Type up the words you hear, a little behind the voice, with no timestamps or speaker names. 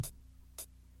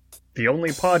The only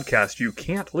podcast you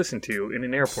can't listen to in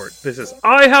an airport. This is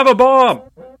I Have a Bomb!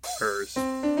 Hers.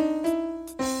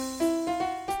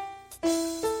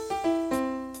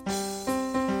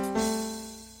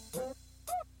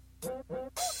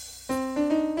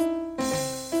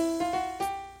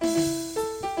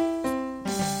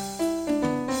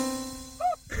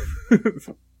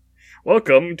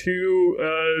 Welcome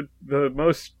to the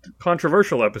most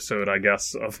controversial episode, I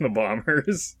guess, of the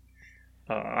Bombers.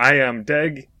 I am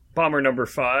Deg, Bomber number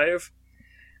 5.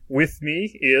 With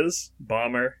me is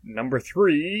Bomber number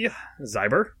 3,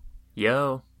 Zyber.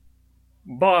 Yo.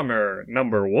 Bomber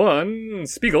number 1,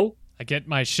 Spiegel. I get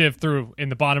my shiv through in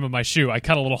the bottom of my shoe. I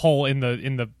cut a little hole in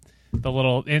the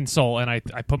little insole, and I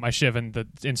put my shiv in the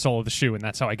insole of the shoe, and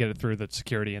that's how I get it through the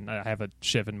security, and I have a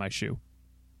shiv in my shoe.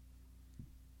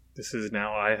 This is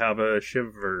now I have a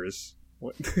shivers.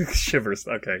 What? Shivers.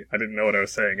 Okay, I didn't know what I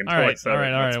was saying until I said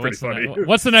it. That's pretty funny.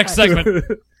 What's the next segment?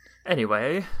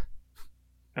 Anyway.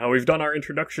 We've done our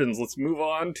introductions. Let's move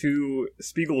on to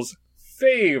Spiegel's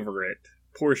favorite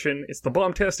portion. It's the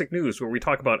Bombtastic News, where we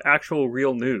talk about actual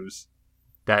real news.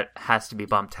 That has to be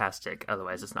bombtastic,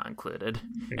 otherwise it's not included.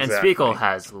 Exactly. And Spiegel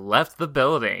has left the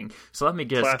building. So let me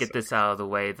just get this out of the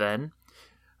way then.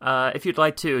 If you'd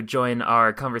like to join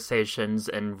our conversations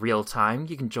in real time,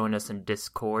 you can join us in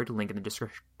Discord, link in the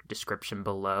description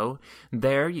below.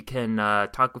 There you can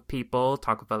talk with people,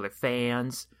 talk with other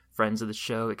fans, friends of the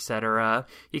show, etc.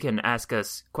 You can ask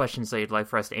us questions that you'd like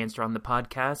for us to answer on the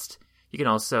podcast. You can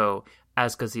also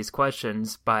ask us these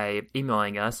questions by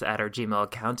emailing us at our Gmail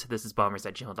account,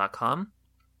 thisisbombers@gmail.com.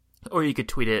 Or you could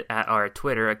tweet it at our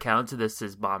Twitter account, This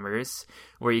Is Bombers,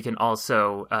 where you can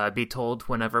also be told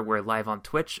whenever we're live on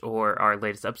Twitch or our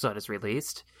latest episode is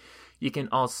released. You can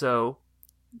also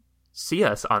see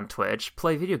us on Twitch,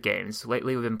 play video games.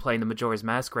 Lately we've been playing the Majora's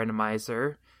Mask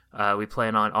Randomizer. We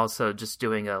plan on also just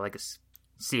doing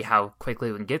see how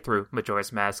quickly we can get through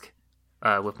Majora's Mask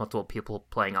with multiple people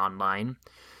playing online.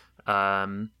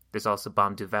 There's also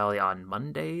Bomb Valley on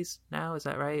Mondays now, is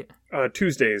that right?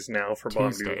 Tuesdays now for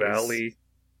Bomb Valley.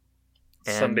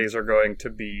 And Sundays are going to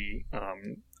be,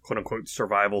 quote-unquote,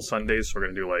 survival Sundays. So we're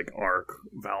going to do, like, Ark,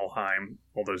 Valheim,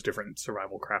 all those different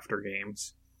survival crafter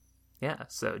games. Yeah,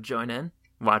 so join in,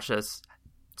 watch us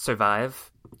survive,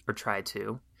 or try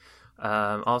to.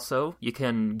 Also, you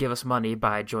can give us money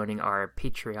by joining our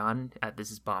Patreon at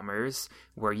This Is Bombers,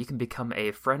 where you can become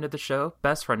a friend of the show,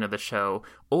 best friend of the show,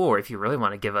 or if you really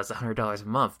want to give us $100 a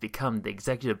month, become the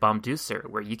executive bombducer,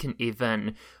 where you can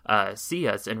even see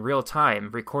us in real time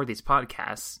record these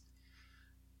podcasts.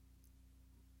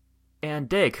 And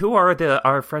Dig, who are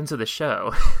our friends of the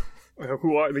show?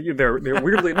 Who are they're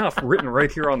weirdly enough written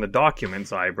right here on the document,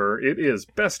 Zyber. It is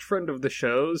best friend of the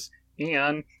shows,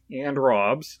 Anne and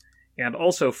Rob's. And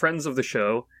also friends of the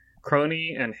show,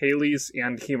 Crony and Haley's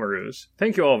and Himaru's.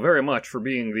 Thank you all very much for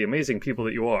being the amazing people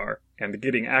that you are, and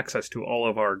getting access to all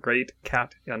of our great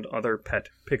cat and other pet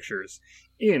pictures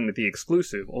in the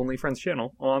exclusive Only Friends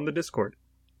channel on the Discord.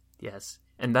 Yes,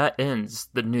 and that ends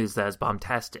the news that is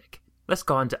bombtastic. Let's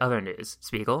go on to other news.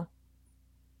 Spiegel?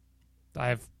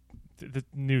 The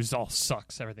news all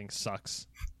sucks. Everything sucks.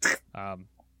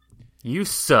 You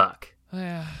suck.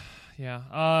 Yeah.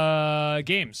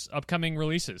 Games, upcoming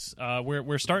releases.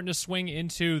 We're starting to swing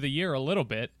into the year a little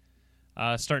bit.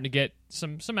 Starting to get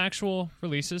some actual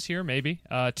releases here, maybe.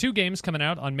 2 games coming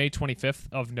out on May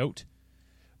 25th of note.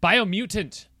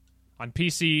 Biomutant on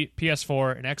PC,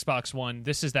 PS4, and Xbox One.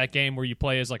 This is that game where you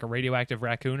play as like a radioactive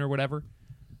raccoon or whatever.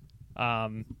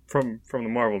 From the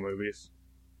Marvel movies.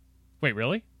 Wait,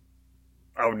 really?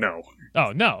 Oh no.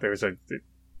 Oh no.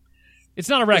 It's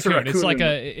not a raccoon. It's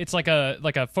like a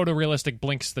photorealistic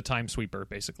Blinks the Time Sweeper,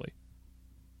 basically.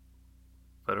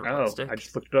 Photorealistic? Oh, I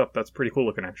just looked it up. That's pretty cool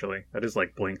looking, actually. That is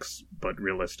like Blinks, but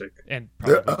realistic. And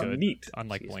probably good. Neat.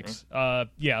 Unlike Blinks.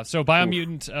 Yeah, so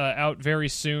Biomutant out very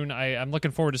soon. I'm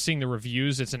looking forward to seeing the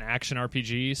reviews. It's an action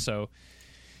RPG, so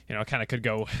it kind of could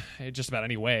go just about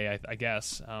any way, I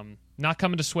guess. Not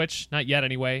coming to Switch, not yet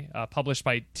anyway. Published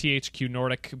by THQ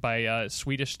Nordic by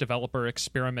Swedish developer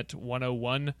Experiment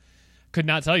 101. Could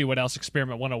not tell you what else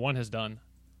Experiment 101 has done.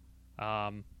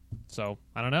 So,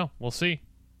 I don't know. We'll see.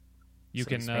 You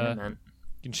can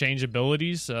change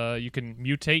abilities. You can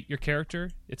mutate your character.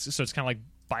 It's kind of like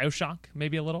BioShock,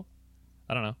 maybe a little.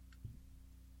 I don't know.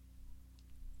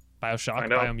 BioShock,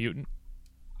 Biomutant.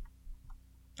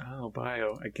 Oh,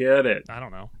 Bio. I get it. I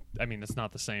don't know. I mean, it's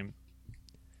not the same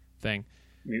thing.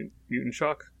 Mutant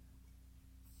Shock?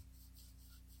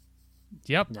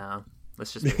 Yep. No.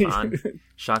 Let's just move on.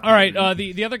 Shocking. All right,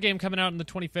 the other game coming out on the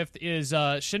 25th is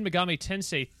Shin Megami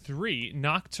Tensei 3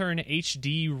 Nocturne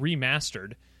HD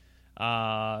Remastered.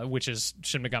 which is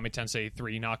Shin Megami Tensei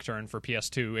 3 Nocturne for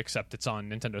PS2, except it's on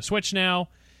Nintendo Switch now.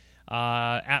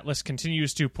 Atlus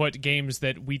continues to put games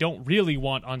that we don't really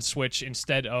want on Switch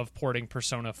instead of porting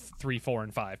Persona 3, 4,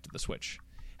 and 5 to the Switch.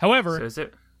 However, So is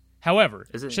it?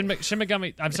 Shin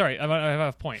Megami... I'm sorry, I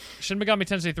have a point. Shin Megami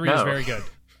Tensei 3 is very good.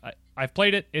 I've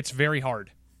played it. It's very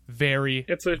hard. Very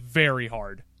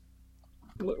hard.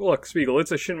 Look, Spiegel,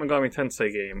 it's a Shin Megami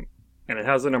Tensei game, and it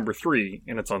has the number 3,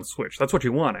 and it's on Switch. That's what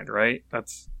you wanted, right?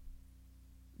 That's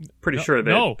pretty sure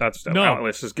that's what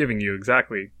Atlus is giving you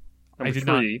exactly. Number I did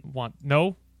 3, not want...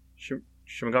 No. Shin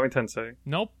Megami Tensei.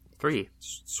 Nope. 3.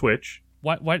 Switch.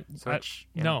 What? Switch.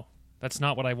 No, that's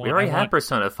not what I want. We already had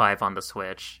Persona 5 on the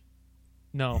Switch.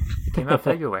 No. It came out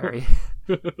February.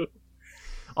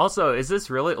 Also, is this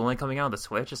really only coming out on the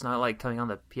Switch? It's not like coming on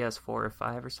the PS4 or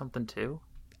 5 or something too?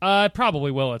 It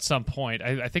probably will at some point.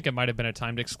 I think it might have been a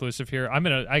timed exclusive here.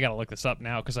 I gotta look this up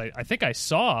now because I think I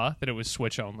saw that it was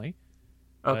Switch only.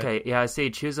 Okay, yeah, I see.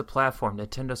 Choose a platform: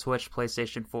 Nintendo Switch,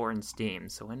 PlayStation 4, and Steam.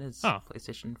 So when is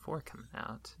PlayStation 4 coming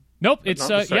out? Nope, it's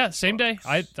same day.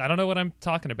 I don't know what I'm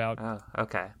talking about. Oh,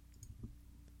 okay.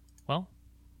 Well,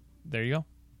 there you go.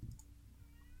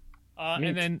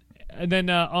 And then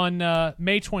on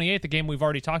May 28th, a game we've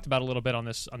already talked about a little bit on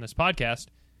this podcast,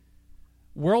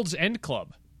 World's End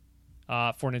Club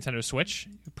for Nintendo Switch.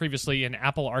 Previously an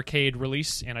Apple Arcade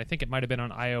release, and I think it might have been on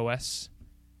iOS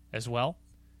as well.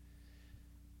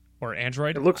 Or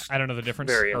Android. It looks I don't know the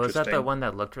difference. very Oh, is interesting. that the one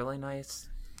that looked really nice?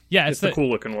 Yeah, It's the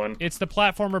cool-looking one. It's the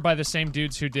platformer by the same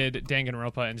dudes who did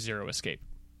Danganronpa and Zero Escape.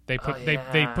 They put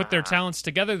they put their talents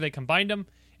together, they combined them,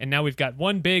 and now we've got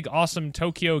one big, awesome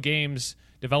Tokyo Games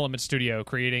development studio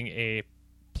creating a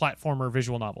platformer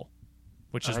visual novel,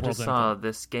 which is I World's just End saw Club.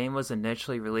 this game was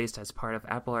initially released as part of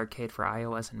Apple Arcade for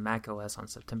iOS and macOS on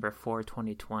September 4,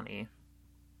 2020.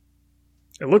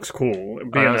 It looks cool.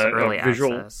 Being That was early a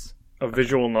access.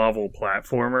 visual novel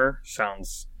platformer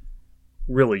sounds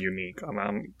really unique.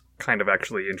 I'm kind of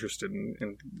actually interested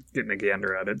in getting a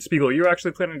gander at it. Spiegel, are you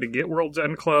actually planning to get World's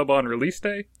End Club on release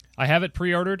day? I have it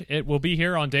pre-ordered. It will be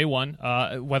here on day one.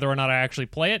 Whether or not I actually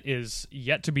play it is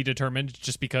yet to be determined,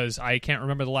 just because I can't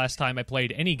remember the last time I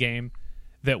played any game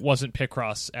that wasn't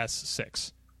Picross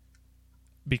S6.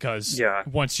 Because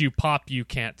once you pop, you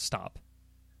can't stop.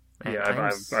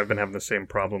 Yeah, I've been having the same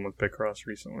problem with Picross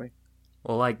recently.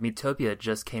 Well, like, Miitopia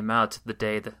just came out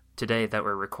today that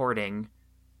we're recording,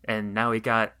 and now we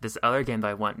got this other game that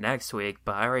I want next week,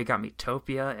 but I already got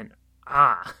Miitopia, and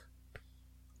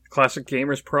Classic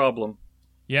gamer's problem.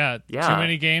 Yeah, too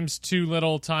many games, too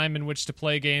little time in which to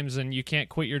play games, and you can't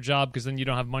quit your job because then you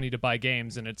don't have money to buy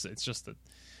games, and it's just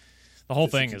the whole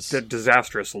thing is a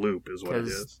disastrous loop is what it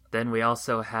is. Then we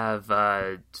also have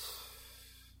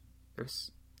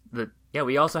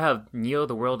we also have Neo: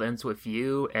 The World Ends With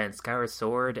You and Skyward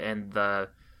Sword and the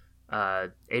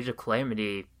Age of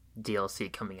Calamity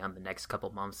DLC coming out in the next couple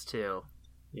months too.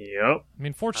 Yep. I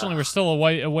mean, fortunately, we're still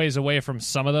a ways away from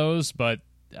some of those, but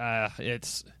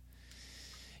it's...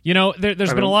 You know,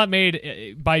 there's been a lot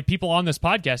made by people on this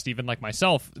podcast, even like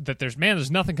myself, that there's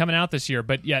nothing coming out this year,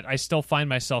 but yet I still find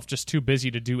myself just too busy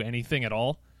to do anything at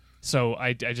all. So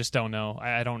I just don't know.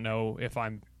 I don't know if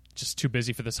I'm just too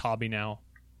busy for this hobby now.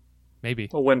 Maybe.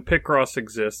 Well, when Picross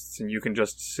exists and you can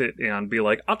just sit and be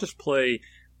like, I'll just play,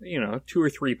 2 or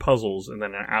 3 puzzles, and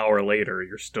then an hour later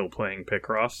you're still playing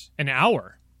Picross. An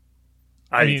hour?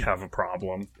 I have a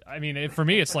problem. I mean, for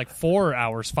me, it's like 4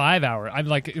 hours, 5 hours. I'm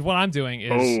like, what I'm doing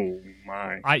is... Oh,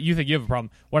 my. You think you have a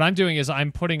problem. What I'm doing is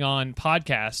I'm putting on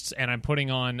podcasts, and I'm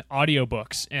putting on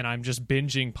audiobooks, and I'm just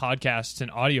binging podcasts and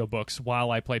audiobooks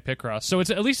while I play Picross. So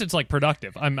at least it's like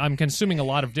productive. I'm consuming a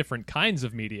lot of different kinds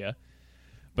of media,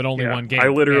 but only one game.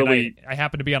 I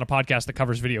happen to be on a podcast that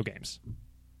covers video games.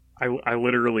 I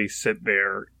literally sit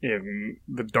there in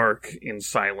the dark, in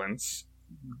silence,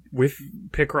 with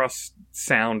Picross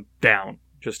sound down,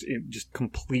 just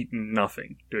complete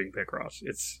nothing doing Picross.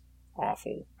 It's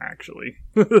awful, actually.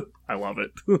 I love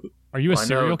it. Are you a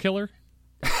serial killer?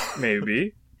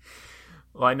 Maybe.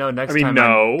 Well, I know next time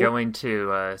I'm going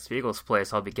to Spiegel's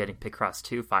place, I'll be getting Picross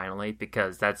 2 finally,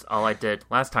 because that's all I did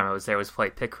last time I was there was play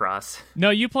Picross. No,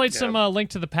 you played some Link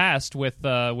to the Past with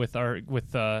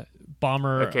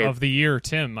Bomber of the Year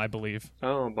Tim, I believe.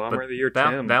 Oh, Bomber of the Year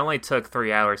Tim. That only took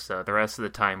 3 hours, though. The rest of the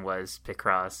time was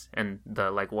Picross, and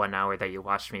the 1 hour that you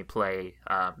watched me play,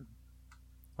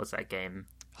 what's that game?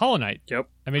 Hollow Knight. Yep.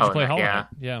 I made you play Hollow Knight.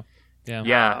 Yeah.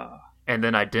 Yeah, and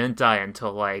then I didn't die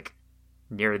until,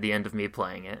 near the end of me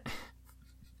playing it.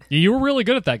 You were really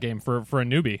good at that game for a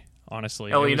newbie,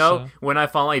 honestly. Oh, when I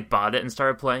finally bought it and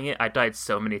started playing it, I died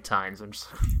so many times. I'm just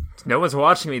no one's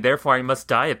watching me, therefore I must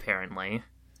die, apparently.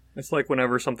 It's like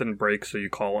whenever something breaks, so you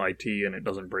call IT and it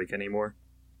doesn't break anymore.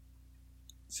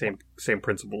 Same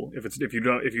principle. If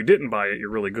you didn't buy it,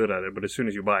 you're really good at it, but as soon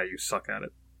as you buy it, you suck at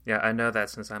it. Yeah, I know that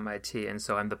since I'm IT, and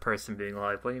so I'm the person being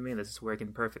like, what do you mean this is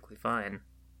working perfectly fine?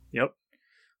 Yep.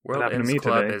 World Ends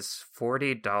Club is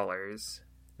 $40.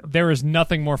 There is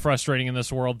nothing more frustrating in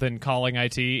this world than calling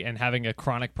IT and having a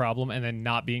chronic problem and then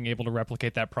not being able to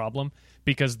replicate that problem,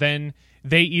 because then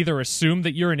they either assume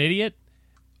that you're an idiot,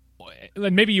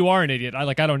 and maybe you are an idiot,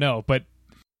 I don't know, but...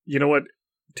 You know what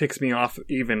ticks me off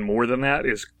even more than that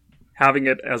is having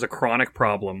it as a chronic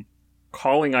problem,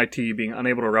 calling IT, being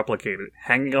unable to replicate it,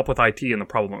 hanging up with IT, and the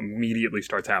problem immediately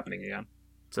starts happening again.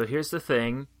 So here's the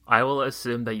thing. I will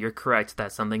assume that you're correct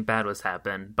that something bad was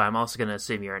happened, but I'm also going to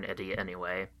assume you're an idiot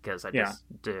anyway, because I just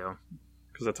do.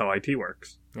 Because that's how IT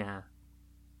works. Yeah.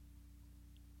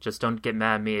 Just don't get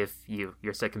mad at me if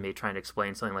you're sick of me trying to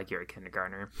explain something like you're a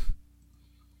kindergartner.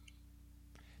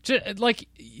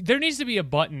 There needs to be a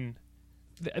button.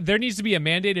 There needs to be a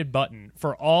mandated button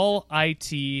for all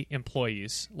IT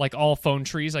employees, like all phone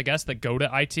trees, I guess, that go to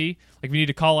IT. Like, we need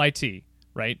to call IT,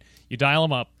 right? You dial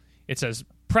them up. It says,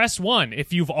 press 1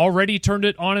 if you've already turned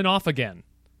it on and off again.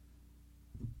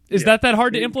 Is that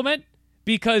hard to implement?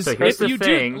 Because if you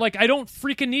do, I don't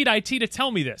freaking need IT to tell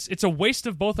me this. It's a waste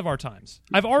of both of our times.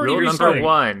 I've already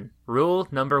restarted. Rule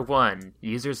number one,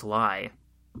 users lie.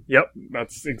 Yep,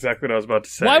 that's exactly what I was about to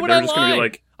say. Why would I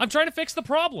lie? I'm trying to fix the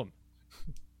problem.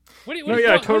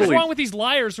 What's wrong with these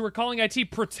liars who are calling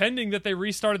IT pretending that they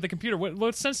restarted the computer?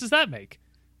 What sense does that make?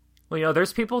 Well,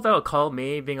 there's people that will call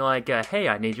me being like, hey,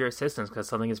 I need your assistance because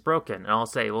something is broken. And I'll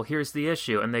say, well, here's the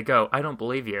issue. And they go, I don't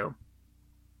believe you.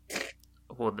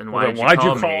 Well, then why'd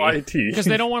you call IT? Because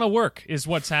they don't want to work is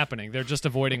what's happening. They're just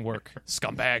avoiding work.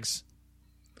 Scumbags.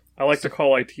 I like to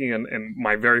call IT, and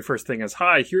my very first thing is,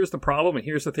 hi, here's the problem, and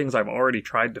here's the things I've already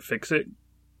tried to fix it.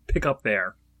 Pick up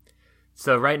there.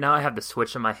 So right now I have the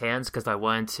Switch in my hands because I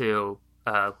wanted to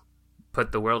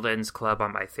put the World Ends Club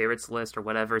on my favorites list or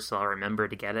whatever, so I'll remember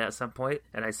to get it at some point.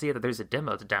 And I see that there's a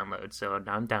demo to download, so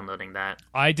now I'm downloading that.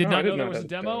 I did not know there was a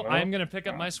demo. I'm going to pick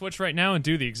up my Switch right now and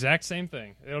do the exact same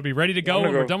thing. It'll be ready to go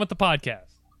when we're done with the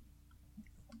podcast.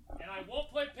 And I won't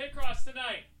play Picross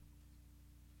tonight.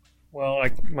 Well,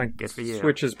 my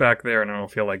Switch is back there, and I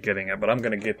don't feel like getting it, but I'm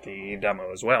going to get the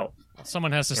demo as well.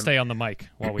 Someone has to stay on the mic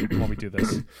while we do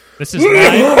this. This is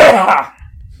live.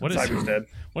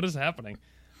 What is happening?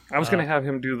 I was going to have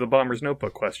him do the Bomber's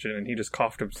Notebook question, and he just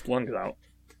coughed his lungs out.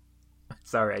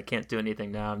 Sorry, I can't do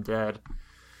anything now. I'm dead.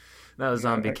 That was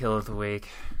zombie kill of the week.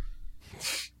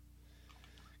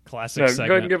 Classic segment.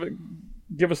 Go ahead and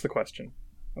give us the question.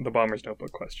 The Bomber's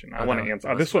Notebook question. I want to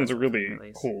answer. This one's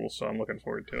really cool, so I'm looking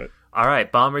forward to it. All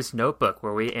right, Bomber's Notebook,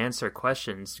 where we answer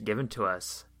questions given to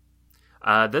us.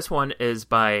 This one is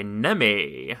by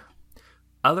Nemi.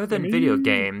 Other than video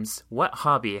games, what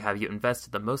hobby have you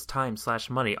invested the most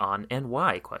time/money on, and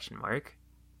why? ?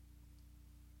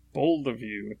 Bold of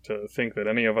you to think that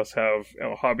any of us have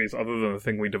hobbies other than the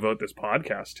thing we devote this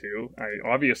podcast to.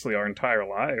 Obviously, our entire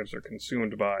lives are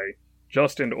consumed by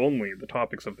just and only the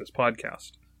topics of this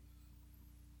podcast.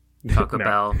 Taco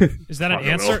Bell. Is that an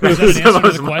answer? Is that an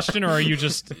answer to the question, or are you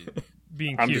just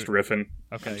being cute? I'm just riffing.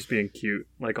 Okay. I'm just being cute,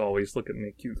 like always. Look at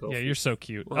me, cute. Yeah, you're so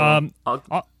cute. Well,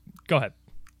 go ahead.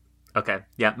 Okay.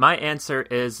 Yeah, my answer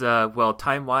is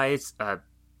time-wise,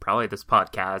 probably this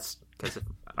podcast, because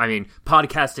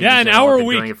podcasting. Yeah, an hour a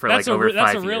week. Doing it for over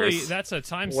 5 years. That's a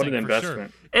time sink for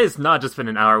investment. Sure. It's not just been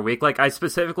an hour a week. I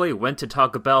specifically went to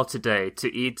Taco Bell today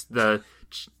to eat the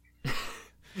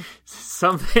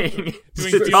something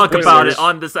to talk about it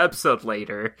on this episode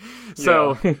later.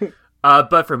 So,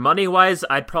 but for money-wise,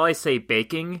 I'd probably say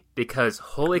baking, because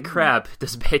holy crap,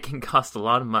 does baking cost a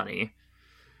lot of money.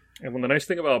 And the nice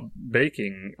thing about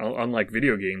baking, unlike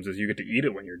video games, is you get to eat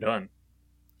it when you're done.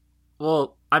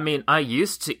 Well, I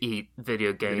used to eat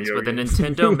video games, but the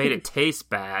Nintendo made it taste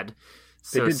bad.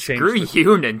 So screw you,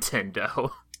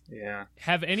 Nintendo. Yeah.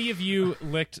 Have any of you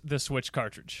licked the Switch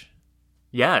cartridge?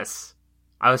 Yes.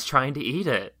 I was trying to eat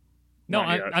it. No,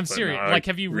 I'm serious. No,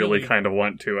 have you really kind of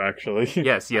want to, actually.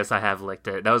 Yes, I have licked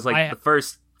it. That was the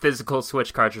first physical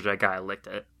Switch cartridge I got. I licked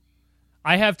it.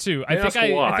 I have too. I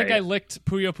think I licked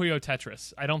Puyo Puyo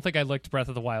Tetris. I don't think I licked Breath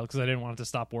of the Wild because I didn't want it to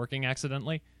stop working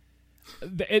accidentally.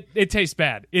 It tastes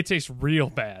bad. It tastes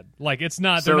real bad. It's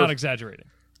not. They're not exaggerating.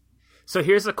 So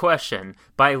here's a question: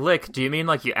 by lick, do you mean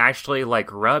you actually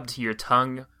rubbed your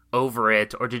tongue over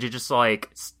it, or did you just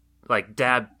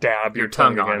dab your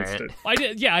tongue on it? I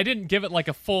did. Yeah, I didn't give it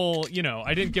a full.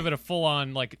 I didn't give it a full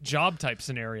on job type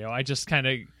scenario. I just kind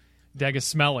of Deg is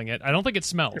smelling it. I don't think it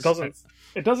smells. It doesn't.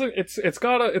 It doesn't. It's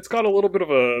got a little bit of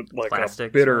a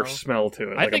plastic bitter smell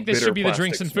to it. I think this should be the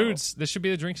drinks and smell. foods. This should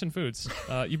be the drinks and foods.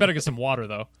 You better get some water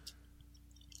though.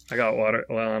 I got water.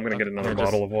 Well, I'm gonna get another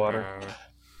bottle of water.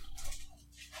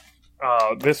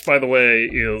 This, by the way,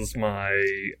 is my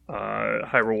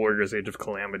Hyrule Warriors Age of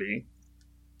Calamity.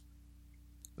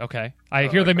 Okay. I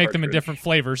hear they make them in cartridge. different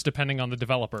flavors depending on the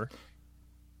developer.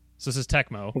 So this is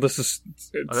Tecmo. Well, this is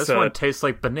this one tastes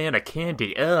like banana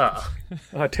candy. Ugh.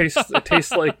 it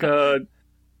tastes like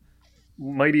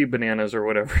Mighty Bananas or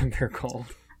whatever they're called.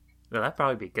 Yeah, that'd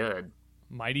probably be good.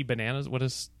 Mighty Bananas? What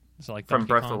is it like? From Donkey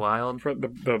Breath of Kong? the Wild? For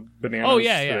the bananas. Oh,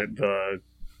 yeah. The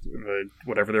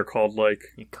whatever they're called, like,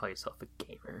 You call yourself a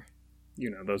gamer. you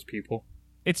know, those people.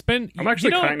 It's been. I'm actually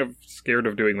you know, kind of scared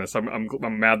of doing this.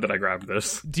 I'm mad that I grabbed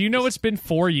this. Do you know it's been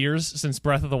 4 years since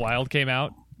Breath of the Wild came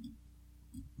out?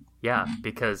 Yeah,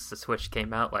 because the Switch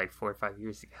came out like 4 or 5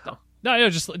 years ago. No,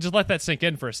 just let that sink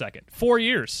in for a second. 4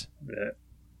 years. Yeah.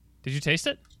 Did you taste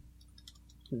it?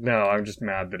 No, I'm just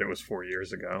mad that it was 4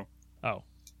 years ago. Oh.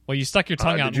 Well, you stuck your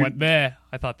tongue out and went, meh.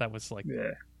 I thought that was like...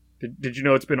 Yeah. Did you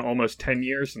know it's been almost 10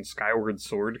 years since Skyward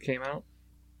Sword came out?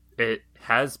 It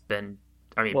has been,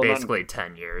 I mean, Well, basically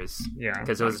 10 years. Yeah.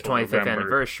 Because it was the 25th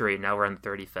anniversary, now we're on the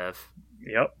 35th.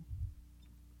 Yep.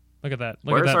 Look at that.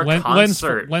 Look Where's at our that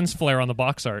concert? lens flare on the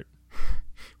box art.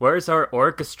 Where's our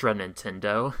orchestra,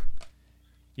 Nintendo?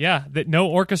 Yeah, no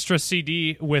orchestra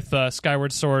CD with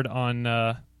Skyward Sword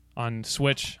on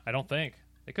Switch, I don't think.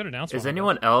 They could announce one. Is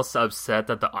anyone else upset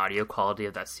that the audio quality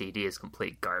of that CD is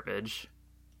complete garbage?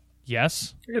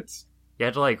 Yes. You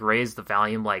had to like raise the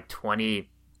volume like 20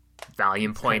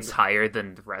 volume points higher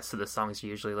than the rest of the songs you're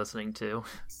usually listening to.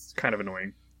 It's kind of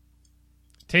annoying.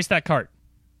 Taste that cart.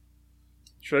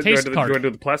 Do I do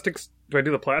the plastics? Do I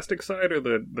do the plastic side or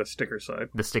the sticker side?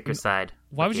 The sticker side.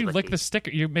 Why would you lick the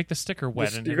sticker? You make the sticker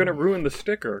wet. You're going to ruin the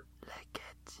sticker. Lick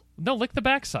it. No, lick the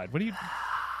backside. What do you...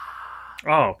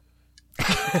 Oh.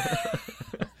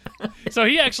 So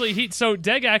so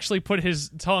Deg actually put his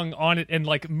tongue on it and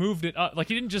like moved it up. Like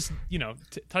he didn't just,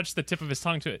 touch the tip of his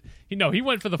tongue to it. He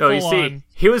went for the full on.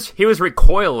 He was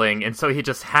recoiling, and so he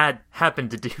just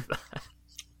happened to do that.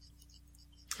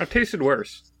 I've tasted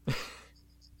worse.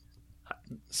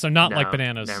 So not like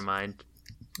bananas. Never mind.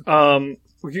 Well,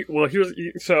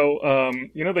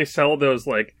 they sell those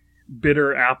like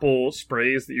bitter apple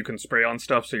sprays that you can spray on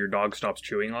stuff so your dog stops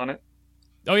chewing on it.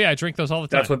 Oh yeah, I drink those all the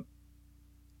time.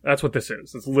 That's what this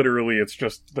is. It's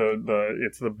just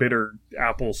the bitter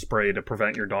apple spray to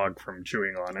prevent your dog from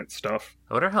chewing on it stuff.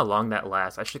 I wonder how long that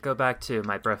lasts. I should go back to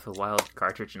my Breath of the Wild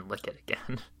cartridge and lick it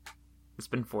again. It's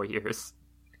been 4 years.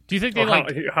 Do you think they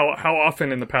how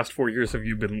often in the past 4 years have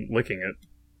you been licking it?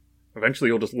 Eventually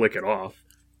you'll just lick it off.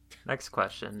 Next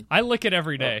question. I lick it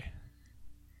every day.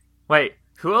 Wait,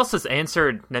 who else has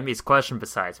answered Nemi's question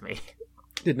besides me?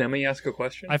 Did Nemi ask a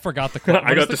question? I forgot the question.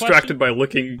 I got distracted by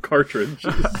licking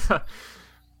cartridges. How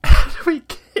do we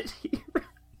get here?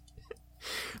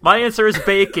 My answer is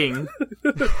baking.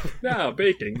 Yeah,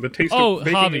 baking. The taste of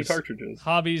baking hobbies. and cartridges.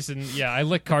 Hobbies and, yeah, I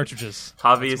lick cartridges.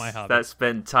 Hobbies That's my hobby. that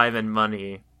spend time and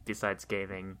money besides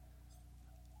gaming.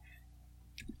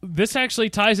 This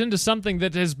actually ties into something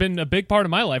that has been a big part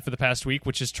of my life for the past week,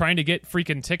 which is trying to get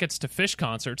freaking tickets to Phish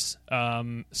concerts.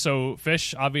 So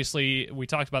Phish, obviously, we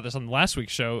talked about this on the last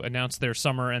week's show, announced their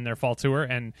summer and their fall tour,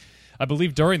 and I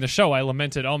believe during the show I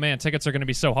lamented, oh man, tickets are going to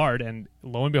be so hard, and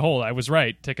lo and behold, I was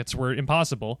right. Tickets were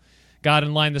impossible. Got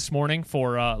in line this morning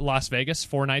for Las Vegas,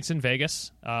 4 nights in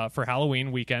Vegas for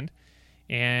Halloween weekend,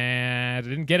 and I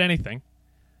didn't get anything.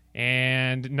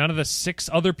 And none of the 6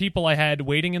 other people I had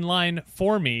waiting in line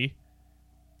for me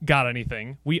got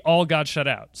anything. We all got shut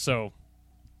out. So,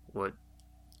 what?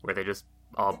 Were they just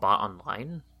all bought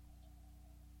online?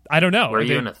 I don't know. Were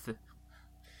you in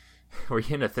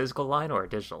a physical line or a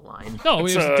digital line? No, it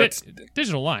was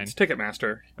digital line. It's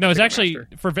Ticketmaster. No, it's actually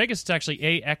for Vegas. It's actually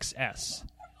AXS,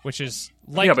 which is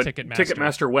like Ticketmaster.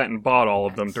 Ticketmaster went and bought all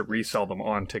of them to resell them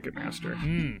on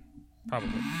Ticketmaster.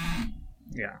 Probably.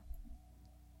 Yeah.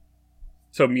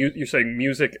 So you're saying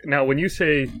music. Now, when you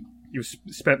say you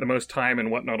spent the most time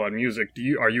and whatnot on music,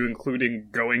 are you including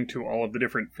going to all of the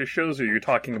different Phish shows, or are you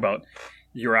talking about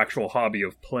your actual hobby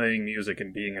of playing music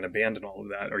and being in a band and all of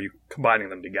that? Are you combining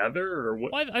them together, or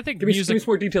what? Well, I think give me some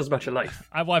more details about your life.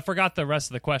 I forgot the rest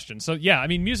of the question. So yeah, I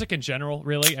mean, music in general,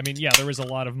 really. I mean, yeah, there is a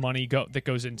lot of money that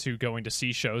goes into going to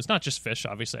see shows, not just Phish.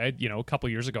 Obviously, a couple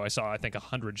years ago, I saw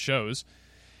 100 shows.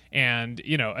 And,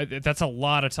 that's a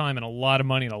lot of time and a lot of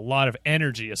money and a lot of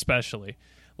energy, especially.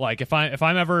 Like, if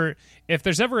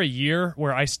there's ever a year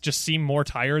where I just seem more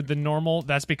tired than normal,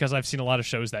 that's because I've seen a lot of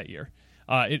shows that year.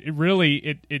 It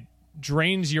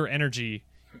drains your energy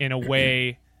in a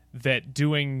way that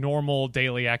doing normal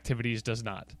daily activities does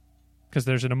not. Because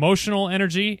there's an emotional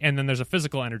energy and then there's a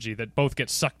physical energy that both get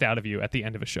sucked out of you at the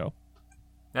end of a show.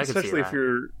 Especially if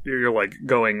you're like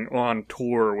going on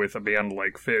tour with a band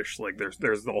like Phish, like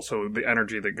there's also the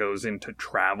energy that goes into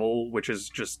travel, which is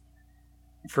just,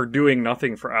 for doing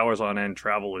nothing for hours on end,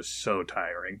 travel is so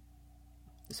tiring.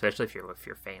 Especially if you're with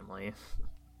your family.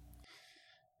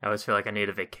 I always feel like I need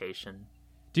a vacation.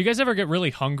 Do you guys ever get really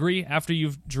hungry after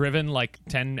you've driven like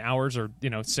 10 hours or,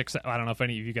 6? I don't know if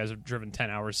any of you guys have driven 10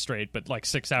 hours straight, but like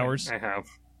 6 hours? I have.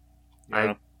 Yeah.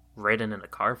 I've ridden in a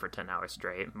car for 10 hours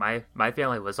straight. My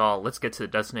family was all, let's get to the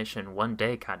destination in one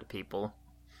day kind of people.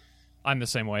 I'm the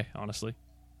same way, honestly.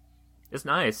 It's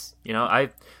nice.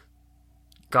 I've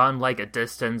gone like a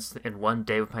distance in one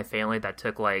day with my family that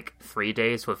took like 3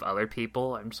 days with other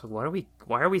people. I'm just like,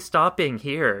 why are we stopping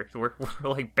here? We're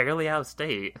like barely out of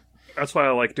state. That's why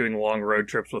I like doing long road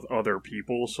trips with other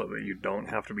people, so that you don't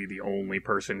have to be the only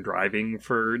person driving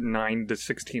for 9 to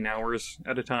 16 hours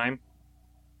at a time.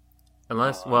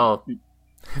 Unless, well,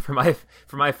 for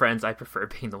my friends, I prefer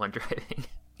being the one driving.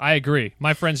 I agree.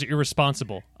 My friends are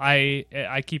irresponsible.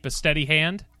 I keep a steady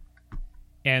hand,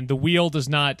 and the wheel does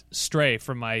not stray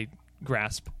from my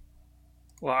grasp.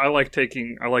 Well, I like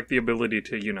the ability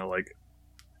to, like,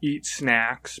 eat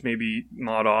snacks, maybe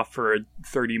nod off for a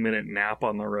 30-minute nap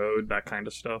on the road, that kind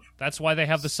of stuff. That's why they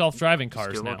have the self-driving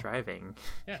cars now. Driving.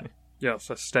 Yeah.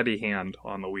 Yes, a steady hand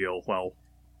on the wheel while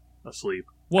asleep.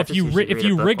 Well, if you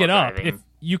rig it up, if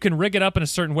you can rig it up in a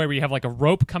certain way where you have like a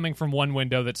rope coming from one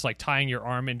window that's like tying your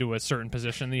arm into a certain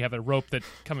position, then you have a rope that's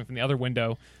coming from the other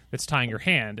window that's tying your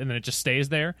hand, and then it just stays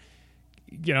there.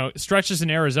 Stretches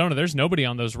in Arizona, there's nobody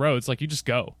on those roads. Like, you just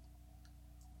go.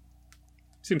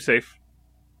 Seems safe.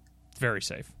 Very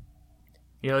safe.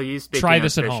 You speaking try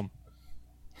this of at Phish, home.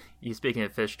 You speaking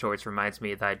of Phish tours reminds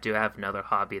me that I do have another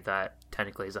hobby that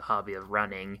technically is a hobby of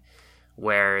running,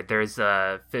 where there's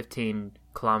a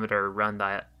 15-kilometer run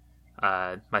that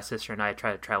my sister and I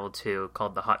try to travel to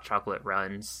called the Hot Chocolate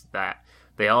Runs. That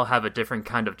they all have a different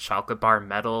kind of chocolate bar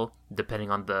medal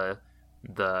depending on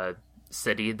the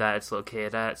city that it's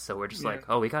located at. So we're just like,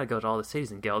 we gotta go to all the cities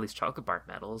and get all these chocolate bar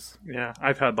medals. Yeah,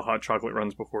 I've had the Hot Chocolate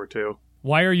Runs before too.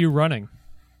 Why are you running?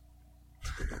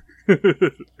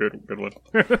 Good one.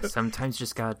 Sometimes you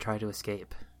just gotta try to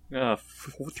escape.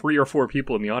 3 or 4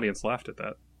 people in the audience laughed at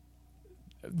that.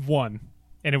 One.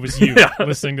 And it was you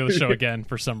listening to the show again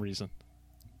for some reason.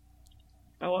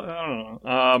 I don't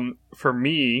know. For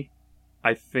me,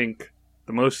 I think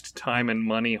the most time and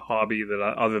money hobby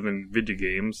other than video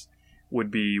games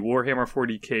would be Warhammer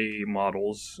 40k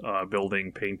models,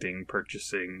 building, painting,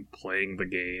 purchasing, playing the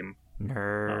game.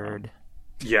 Nerd.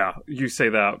 Yeah, you say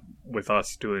that with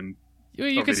us doing...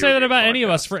 You can say that about any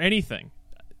of us for anything.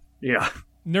 Yeah.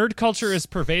 Nerd culture is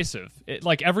pervasive.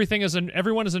 Everyone is a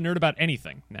nerd about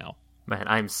anything now. Man,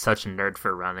 I'm such a nerd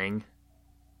for running.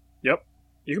 Yep.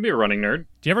 You can be a running nerd.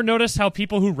 Do you ever notice how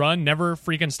people who run never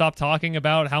freaking stop talking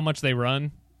about how much they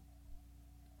run?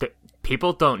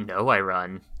 People don't know I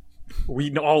run.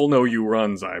 We all know you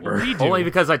run, Zyber. We do. Only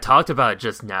because I talked about it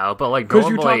just now, but like because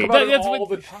normally... you talk about it all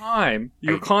the time.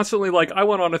 You're constantly like, I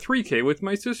went on a 3K with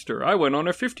my sister. I went on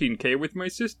a 15K with my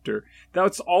sister.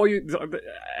 That's all you...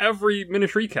 Every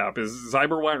minute recap is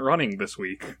Zyber went running this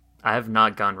week. I have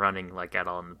not gone running like at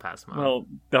all in the past month. Well,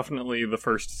 definitely the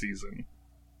first season.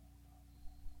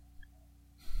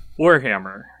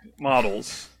 Warhammer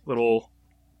models, little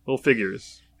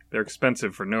figures. They're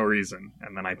expensive for no reason,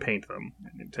 and then I paint them,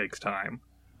 and it takes time.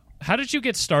 How did you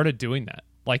get started doing that?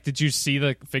 Like, did you see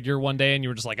the figure one day and you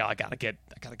were just like, I gotta get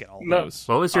all those?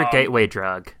 What was your gateway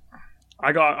drug?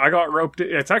 I got roped.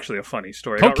 It's actually a funny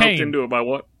story. Cocaine. I got roped into it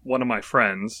by one of my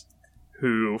friends,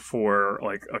 who for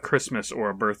like a Christmas or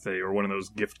a birthday or one of those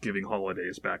gift-giving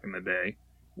holidays back in the day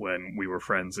when we were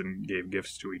friends and gave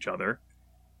gifts to each other,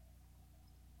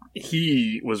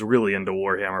 he was really into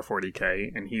Warhammer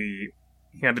 40k, and he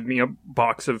handed me a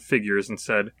box of figures and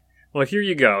said, well, here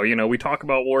you go. We talk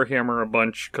about Warhammer a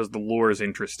bunch because the lore is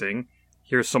interesting.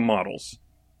 Here's some models.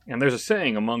 And there's a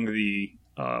saying among the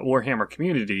Warhammer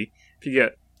community, if you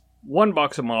get 1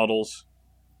 box of models,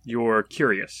 you're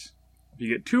curious. If you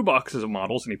get 2 boxes of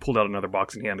models, and he pulled out another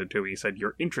box and handed it to me, he said,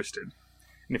 you're interested.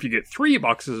 And if you get 3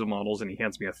 boxes of models, and he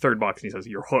hands me a 3rd box, and he says,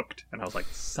 you're hooked. And I was like,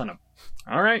 son of...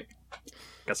 All right.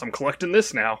 Guess I'm collecting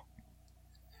this now.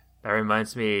 That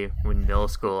reminds me, when in middle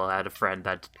school, I had a friend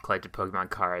that collected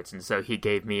Pokemon cards, and so he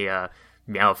gave me a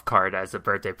Meowth card as a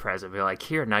birthday present. We were like,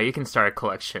 here, now you can start a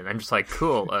collection. I'm just like,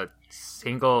 cool, a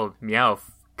single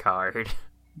Meowth card.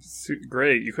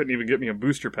 Great. You couldn't even get me a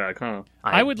booster pack, huh?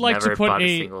 I would like to put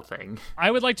a single thing.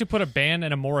 I would like to put a ban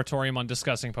and a moratorium on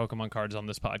discussing Pokemon cards on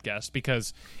this podcast,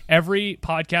 because every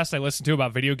podcast I listen to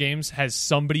about video games has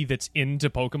somebody that's into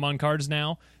Pokemon cards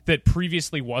now that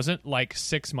previously wasn't, like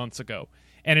 6 months ago.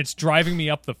 And it's driving me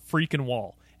up the freaking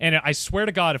wall. And I swear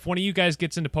to God, if one of you guys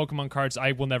gets into Pokemon cards,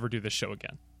 I will never do this show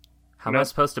again. How am I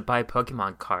supposed to buy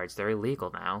Pokemon cards? They're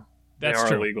illegal now. That's they are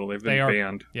true. illegal. They've been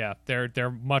banned. Yeah,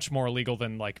 they're much more illegal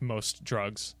than like most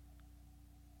drugs.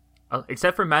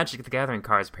 Except for Magic the Gathering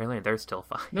cards, apparently they're still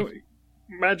fine. No,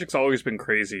 Magic's always been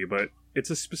crazy, but it's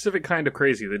a specific kind of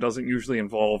crazy that doesn't usually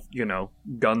involve,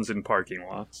 guns in parking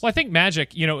lots. Well, I think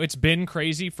Magic, it's been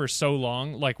crazy for so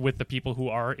long, like with the people who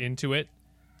are into it.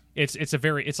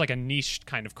 It's like a niche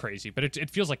kind of crazy, but it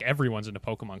feels like everyone's into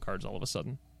Pokemon cards all of a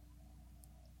sudden.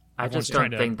 I just don't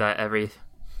think that every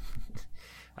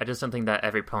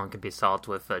Pokemon can be solved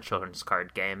with a children's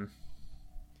card game.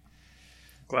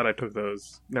 Glad I took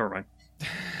those. Never mind.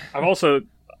 I've also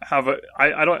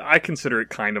I consider it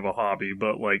kind of a hobby,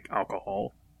 but like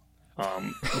alcohol.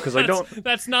 Because I don't.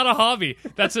 That's not a hobby.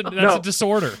 That's a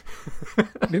disorder.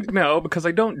 No, because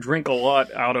I don't drink a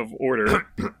lot out of order.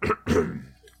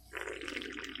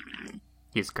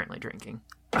 He's currently drinking.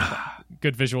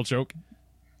 Good visual joke.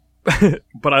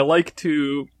 But I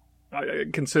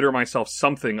consider myself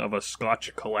something of a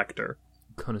Scotch collector.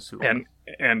 Connoisseur.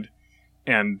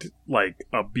 And like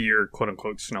a beer quote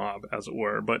unquote snob, as it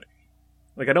were. But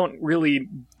like I don't really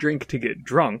drink to get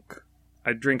drunk.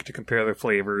 I drink to compare the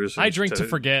flavors. I drink to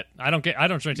forget. I don't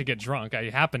drink to get drunk. I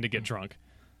happen to get drunk.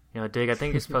 Dig, I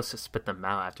think you're supposed to spit them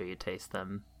out after you taste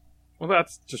them. Well,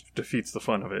 that just defeats the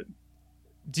fun of it.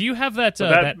 Do you have that?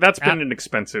 That's been an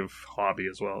expensive hobby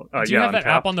as well. Do you have that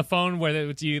app on the phone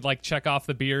where do you like check off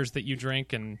the beers that you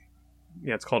drink? And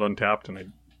yeah, it's called Untapped,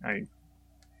 and I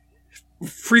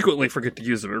frequently forget to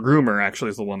use it. Rumor actually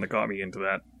is the one that got me into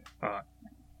that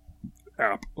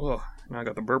app. Ugh, now I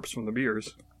got the burps from the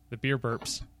beers. The beer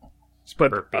burps.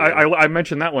 But I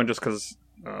mentioned that one just because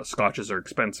scotches are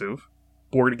expensive.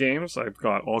 Board games, I've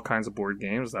got all kinds of board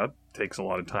games. That takes a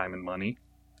lot of time and money.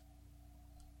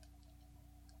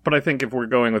 But I think if we're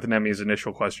going with Nemi's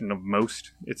initial question of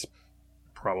most, it's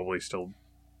probably still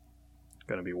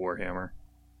going to be Warhammer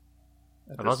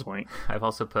at this point. I've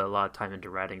also put a lot of time into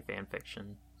writing fan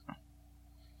fiction.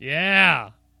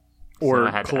 Yeah.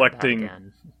 Or collecting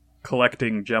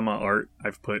Gemma art.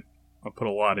 I put a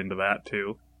lot into that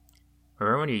too.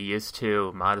 Remember when you used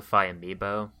to modify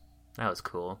Amiibo? That was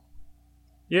cool.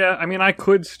 Yeah, I mean, I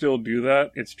could still do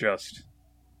that. It's just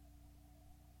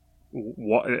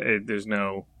there's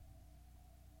no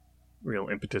real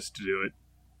impetus to do it,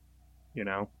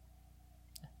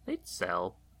 They'd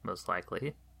sell, most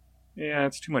likely. Yeah,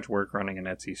 it's too much work running an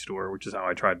Etsy store, which is how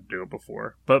I tried to do it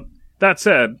before. But that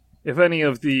said, if any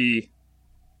of the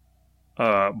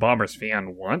Bombers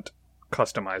fan want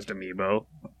customized Amiibo,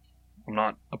 I'm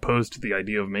not opposed to the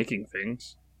idea of making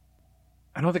things.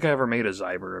 I don't think I ever made a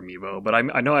Zyber Amiibo, but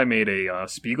I know I made a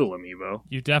Spiegel Amiibo.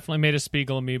 You definitely made a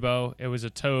Spiegel Amiibo. It was a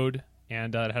toad,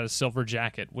 and it had a silver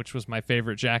jacket, which was my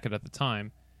favorite jacket at the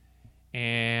time.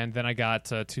 And then I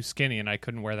got too skinny, and I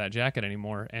couldn't wear that jacket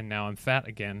anymore, and now I'm fat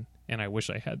again, and I wish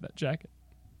I had that jacket.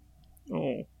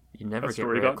 Oh. You never get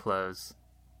rid of clothes.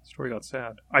 Story got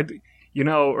sad.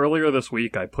 Earlier this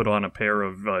week I put on a pair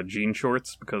of jean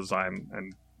shorts because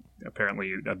I'm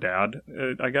apparently a dad,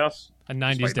 I guess. A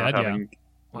 90s dad, yeah.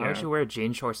 Why would you wear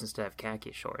jean shorts instead of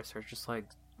khaki shorts? They're just,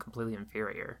 completely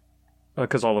inferior.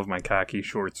 Because all of my khaki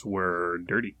shorts were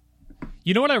dirty.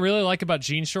 You know what I really like about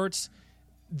jean shorts?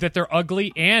 That they're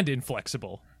ugly and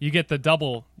inflexible. You get the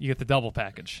double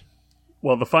package.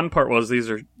 Well, the fun part was these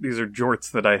are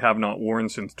jorts that I have not worn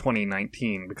since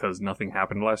 2019 because nothing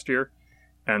happened last year.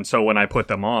 And so when I put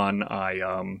them on, I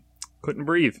couldn't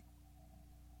breathe.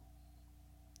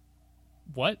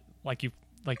 What? Like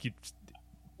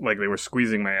they were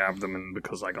squeezing my abdomen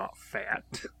because I got fat.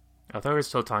 I thought we were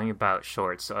still talking about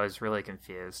shorts, so I was really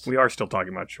confused. We are still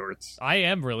talking about shorts. I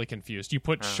am really confused. You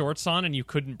put shorts on and you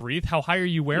couldn't breathe? How high are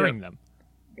you wearing them?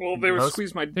 Well, they were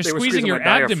squeezing your my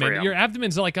abdomen. diaphragm. Your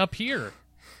abdomen's up here.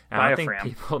 I don't think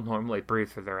people normally breathe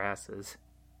through their asses.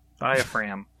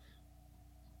 Diaphragm.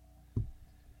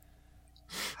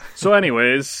 So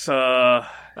anyways, that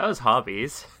was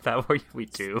hobbies. That what we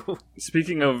do.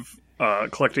 Speaking of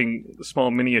collecting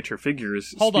small miniature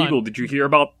figures, Hold Spiegel, on. Did you hear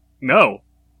about... No.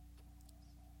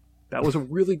 That was a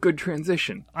really good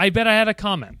transition. I bet I had a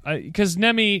comment. Because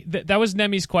Nemi, that was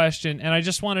Nemi's question, and I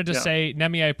just wanted to say,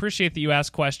 Nemi, I appreciate that you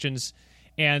asked questions,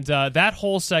 and that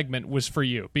whole segment was for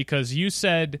you, because you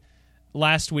said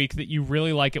last week that you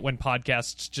really like it when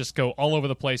podcasts just go all over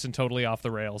the place and totally off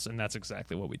the rails, and that's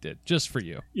exactly what we did, just for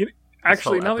you.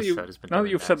 Actually, now that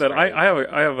you've said that,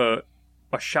 I have a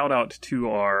shout out to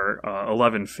our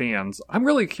 11 fans. I'm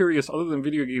really curious, other than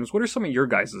video games, what are some of your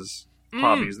guys'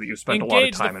 hobbies that you spend a lot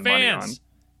of time and money on?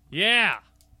 Yeah.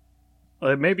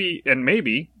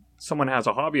 Maybe someone has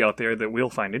a hobby out there that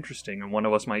we'll find interesting, and one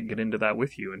of us might get into that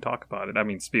with you and talk about it. I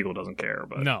mean, Spiegel doesn't care,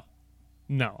 but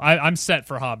no, I'm set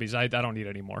for hobbies. I don't need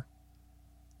any more.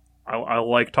 I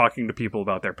like talking to people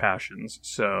about their passions,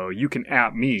 so you can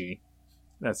at me.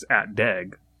 That's at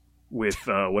Deg with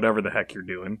whatever the heck you're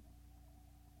doing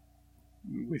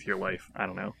with your life. I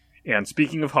don't know. And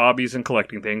speaking of hobbies and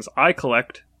collecting things, I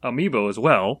collect amiibo as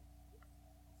well.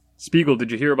 Spiegel,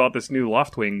 did you hear about this new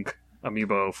Loftwing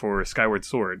amiibo for Skyward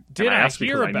Sword? Did I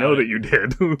hear about it? I know that you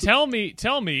did. Tell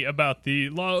me about the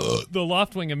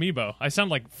Loftwing amiibo. I sound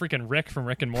like freaking Rick from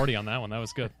Rick and Morty on that one. That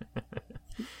was good.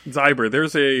 Zyber,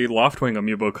 there's a Loftwing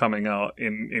amiibo coming out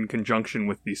in conjunction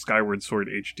with the Skyward Sword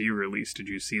HD release. Did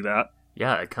you see that?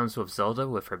 Yeah, it comes with Zelda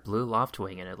with her blue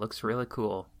Loftwing, and it looks really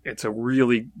cool. It's a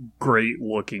really great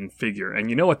looking figure. And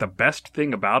you know what the best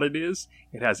thing about it is?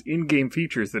 It has in-game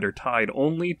features that are tied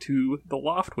only to the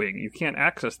Loftwing. You can't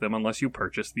access them unless you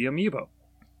purchase the amiibo.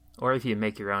 Or if you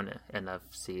make your own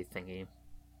NFC thingy.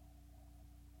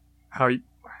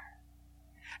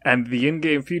 And the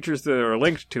in-game features that are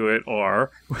linked to it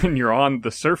are, when you're on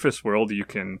the surface world, you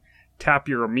can tap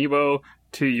your amiibo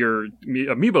to your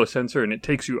amiibo sensor, and it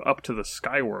takes you up to the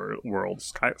Skyloft,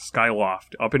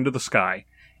 up into the sky.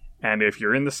 And if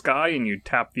you're in the sky and you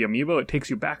tap the amiibo, it takes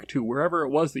you back to wherever it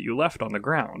was that you left on the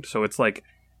ground. So it's like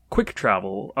quick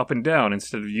travel up and down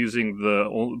instead of using the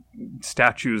old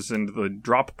statues and the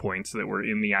drop points that were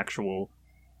in the actual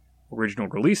original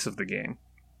release of the game.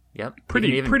 Yep.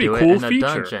 Pretty cool in a feature.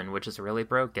 Dungeon, which is really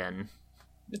broken.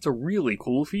 It's a really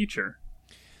cool feature.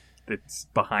 It's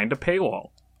behind a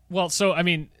paywall. Well, so I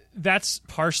mean, that's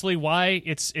partially why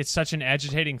it's such an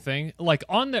agitating thing. Like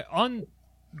on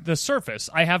the surface,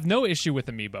 I have no issue with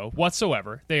amiibo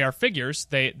whatsoever. They are figures.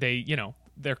 They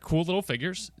they're cool little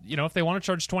figures. If they want to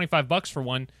charge $25 for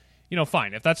one,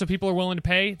 fine. If that's what people are willing to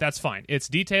pay, that's fine. It's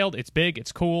detailed, it's big,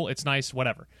 it's cool, it's nice,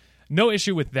 whatever. No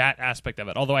issue with that aspect of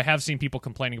it, although I have seen people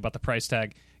complaining about the price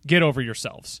tag. Get over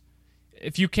yourselves.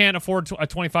 If you can't afford a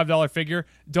 $25 figure,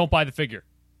 don't buy the figure.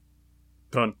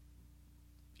 Done.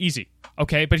 Easy.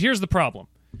 Okay, but here's the problem.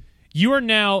 You are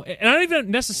now, and I don't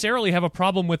even necessarily have a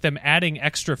problem with them adding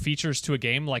extra features to a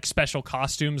game, like special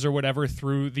costumes or whatever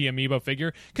through the amiibo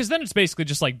figure, because then it's basically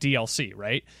just like DLC,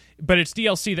 right? But it's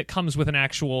DLC that comes with an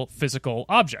actual physical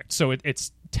object, so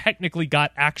it's technically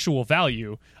got actual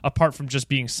value apart from just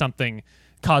being something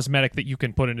cosmetic that you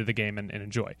can put into the game and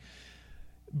enjoy.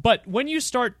 But when you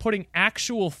start putting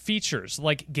actual features,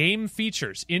 like game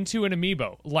features, into an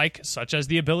amiibo, such as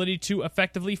the ability to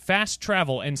effectively fast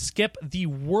travel and skip the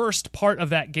worst part of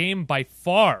that game by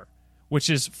far, which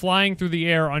is flying through the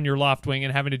air on your Loftwing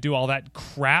and having to do all that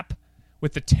crap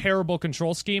with the terrible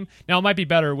control scheme. Now, it might be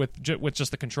better with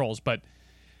just the controls, but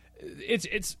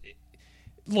it's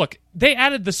look, they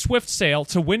added the Swift Sail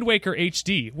to Wind Waker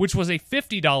HD, which was a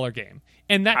 $50 game,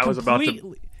 and that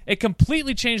it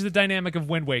completely changed the dynamic of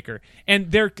Wind Waker.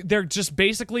 And they're just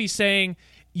basically saying,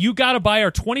 you got to buy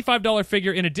our $25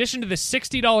 figure in addition to the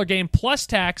 $60 game plus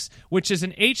tax, which is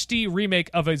an HD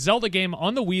remake of a Zelda game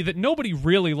on the Wii that nobody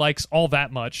really likes all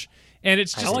that much. And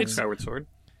it's just... I like Skyward Sword.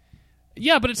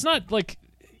 Yeah, but it's not like...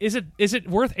 Is it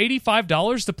worth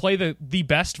 $85 to play the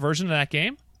best version of that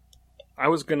game? I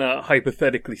was going to,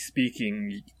 hypothetically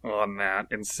speaking, on that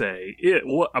and say,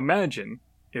 imagine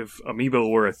if Amiibo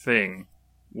were a thing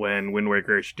when Wind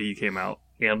Waker HD came out,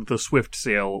 and the Swift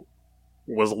Sail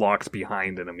was locked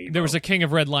behind an amiibo. There was a King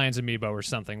of Red Lions amiibo or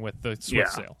something with the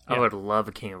Swift Sail. Yeah. I would love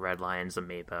a King of Red Lions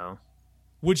amiibo.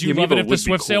 Would you love it if the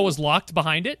Swift Sail was locked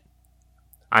behind it?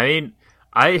 I mean,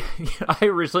 I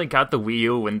originally got the Wii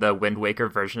U when the Wind Waker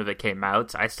version of it came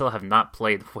out. I still have not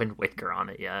played Wind Waker on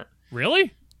it yet.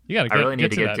 Really? You gotta I really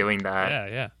need to get doing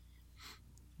that.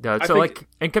 Yeah. So,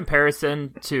 in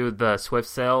comparison to the Swift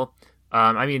Sail...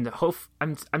 I mean,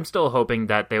 I'm still hoping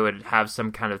that they would have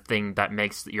some kind of thing that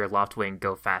makes your Loftwing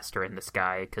go faster in the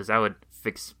sky, because that would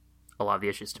fix a lot of the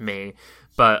issues to me.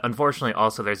 But unfortunately,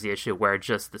 also there's the issue where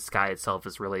just the sky itself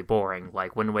is really boring.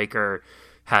 Like, Wind Waker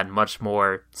had much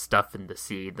more stuff in the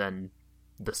sea than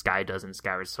the sky does in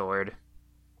Skyward Sword.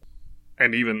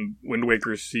 And even Wind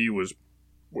Waker Sea was...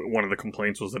 One of the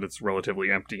complaints was that it's relatively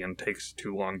empty and takes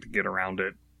too long to get around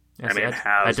it. And it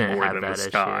has more than the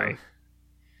sky.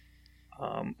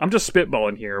 I'm just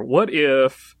spitballing here. What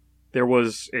if there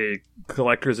was a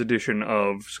collector's edition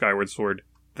of Skyward Sword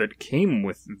that came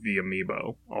with the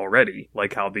amiibo already,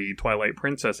 like how the Twilight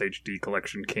Princess HD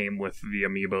collection came with the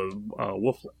amiibo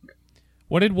Wolflink.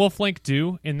 What did Wolflink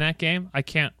do in that game? I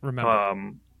can't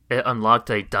remember. It unlocked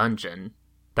a dungeon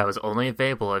that was only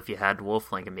available if you had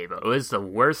Wolflink amiibo. It was the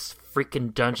worst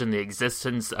freaking dungeon in the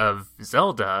existence of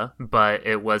Zelda, but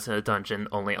it wasn't a dungeon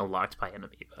only unlocked by an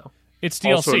amiibo. It's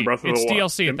DLC. It's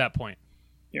DLC at that point.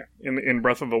 Yeah, in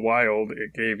Breath of the Wild,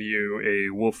 it gave you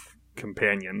a wolf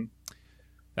companion.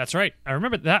 That's right. I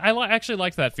remember that. I actually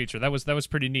liked that feature. That was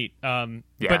pretty neat.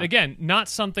 But again, not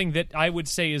something that I would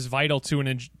say is vital to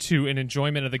an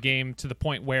enjoyment of the game, to the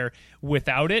point where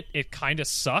without it, it kind of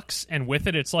sucks, and with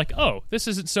it, it's like, oh, this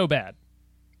isn't so bad.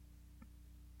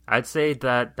 I'd say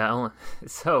that only...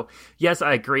 So, yes,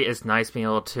 I agree. It's nice being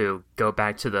able to go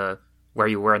back to where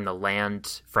you were in the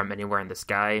land from anywhere in the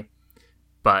sky,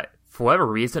 but for whatever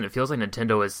reason, it feels like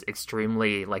Nintendo is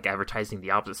extremely like advertising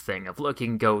the opposite thing of, look, you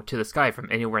can go to the sky from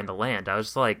anywhere in the land. I was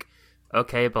just like,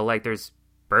 okay, but like there's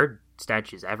bird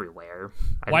statues everywhere.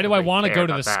 Why do I want to go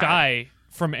to the sky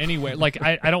from anywhere? Like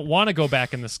I don't want to go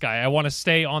back in the sky. I want to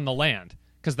stay on the land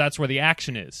because that's where the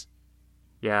action is.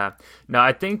 Yeah. No,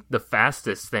 I think the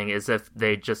fastest thing is if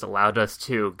they just allowed us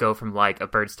to go from like a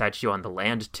bird statue on the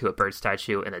land to a bird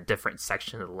statue in a different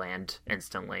section of the land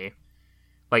instantly.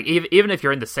 Like, even if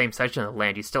you're in the same section of the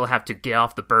land, you still have to get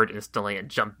off the bird instantly and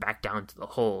jump back down to the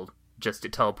hole just to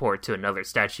teleport to another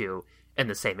statue in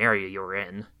the same area you were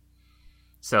in.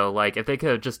 So, like, if they could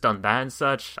have just done that and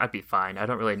such, I'd be fine. I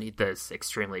don't really need this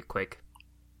extremely quick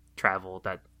travel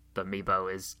that the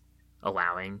amiibo is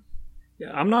allowing.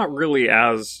 Yeah, I'm not really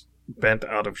as bent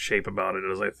out of shape about it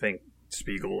as I think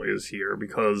Spiegel is here,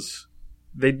 because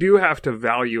they do have to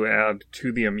value add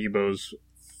to the amiibos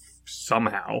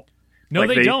somehow. No,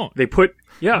 like they don't. They put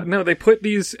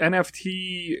these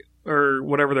NFT or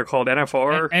whatever they're called,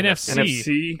 NFR,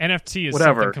 NFT is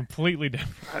whatever. Something completely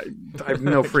different. I have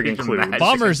no freaking clue.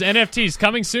 Bombers NFTs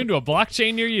coming soon to a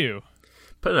blockchain near you.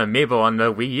 Put an amiibo on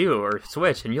the Wii U or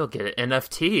Switch, and you'll get an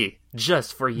NFT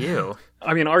just for you.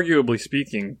 I mean, arguably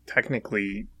speaking,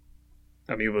 technically,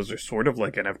 amiibos are sort of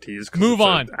like NFTs. Move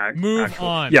on.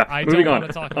 Yeah, I moving don't on.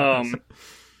 want to talk about this.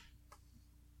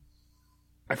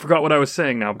 I forgot what I was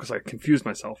saying now because I confused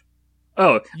myself.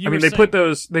 Oh, they put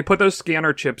those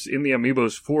scanner chips in the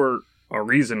amiibos for a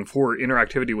reason, for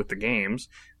interactivity with the games.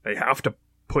 They have to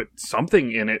put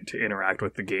something in it to interact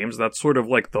with the games. That's sort of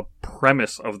like the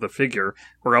premise of the figure,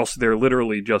 or else they're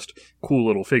literally just cool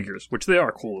little figures, which they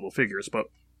are cool little figures, but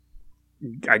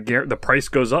I guarantee the price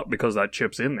goes up because that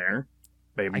chip's in there.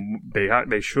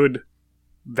 They should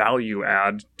value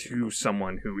add to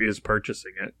someone who is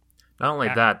purchasing it. Not only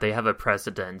that, they have a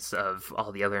precedence of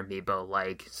all the other amiibo,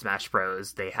 like Smash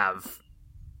Bros. They have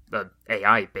the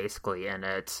AI basically in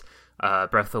it.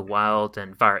 Breath of the Wild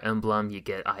and Fire Emblem, you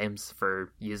get items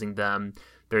for using them.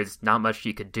 There's not much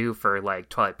you could do for like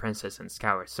Twilight Princess and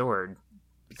Skyward Sword.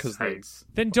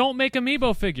 Then don't make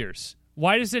amiibo figures.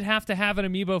 Why does it have to have an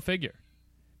amiibo figure?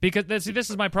 Because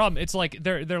this is my problem. It's like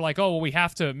they're like, oh, well, we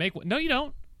have to make one. No, you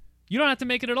don't. You don't have to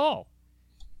make it at all.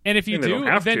 And if you do,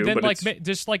 then like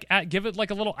just like give it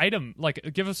like a little item, like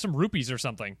give us some rupees or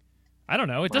something. I don't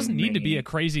know. It doesn't need to be a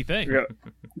crazy thing. Yeah,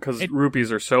 because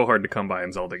rupees are so hard to come by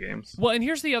in Zelda games. Well, and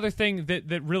here's the other thing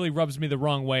that really rubs me the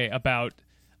wrong way about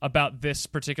this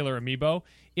particular amiibo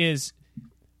is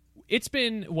it's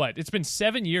been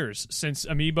 7 years since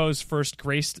amiibos first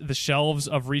graced the shelves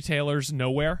of retailers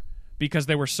nowhere because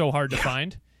they were so hard to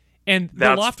find, and the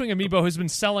Loftwing amiibo has been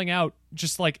selling out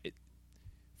just like.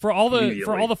 For all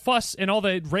the fuss and all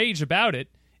the rage about it,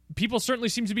 people certainly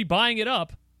seem to be buying it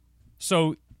up.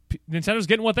 So Nintendo's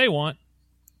getting what they want.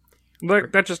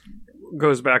 That just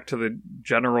goes back to the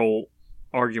general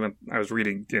argument I was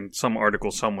reading in some article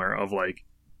somewhere of like,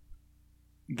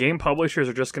 game publishers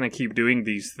are just going to keep doing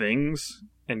these things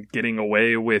and getting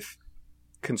away with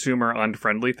consumer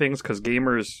unfriendly things because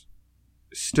gamers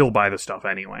still buy the stuff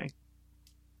anyway.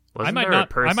 I might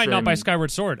not buy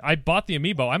Skyward Sword. I bought the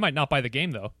amiibo. I might not buy the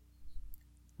game though.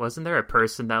 Wasn't there a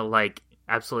person that like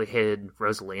absolutely hated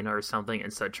Rosalina or something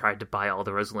and so tried to buy all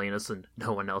the Rosalinas and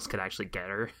no one else could actually get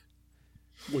her?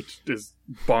 Which is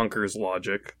bonkers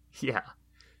logic. Yeah.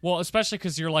 Well, especially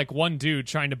because you're like one dude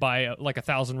trying to buy like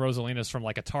 1,000 Rosalinas from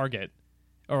like a Target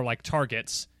or like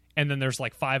Targets, and then there's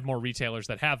like 5 more retailers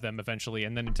that have them eventually,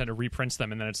 and then Nintendo reprints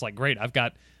them, and then it's like, great, I've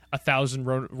got 1,000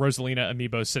 Rosalina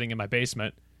amiibos sitting in my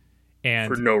basement.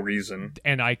 And for no reason,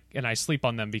 and I sleep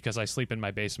on them because I sleep in my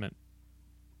basement.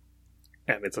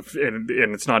 And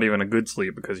it's not even a good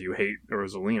sleep because you hate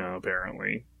Rosalina.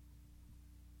 Apparently,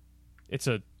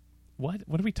 What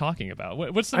are we talking about?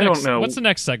 What's the I next? don't know. What's the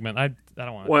next segment? I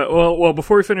don't want. Well,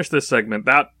 before we finish this segment,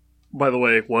 that, by the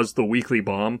way, was the weekly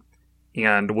bomb.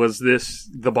 And was this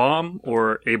the bomb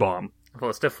or a bomb? Well,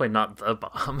 it's definitely not the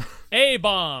bomb. A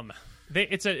bomb.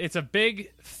 It's a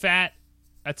big fat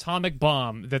atomic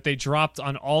bomb that they dropped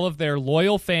on all of their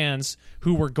loyal fans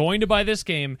who were going to buy this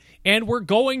game and were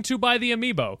going to buy the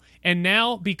amiibo. And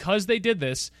now, because they did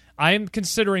this, I am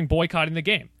considering boycotting the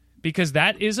game. Because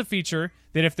that is a feature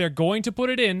that if they're going to put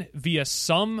it in via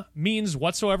some means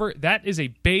whatsoever, that is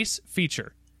a base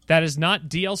feature. That is not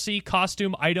DLC,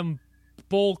 costume, item,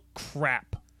 bull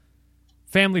crap.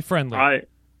 Family friendly.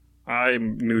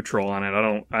 I'm neutral on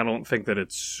it. I don't think that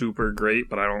it's super great,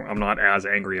 but I'm not as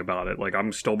angry about it. Like,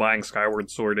 I'm still buying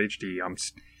Skyward Sword HD. I'm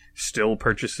still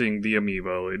purchasing the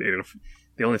amiibo.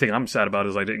 The only thing I'm sad about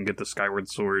is I didn't get the Skyward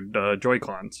Sword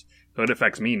Joy-Cons, so it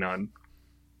affects me none.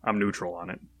 I'm neutral on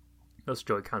it. Those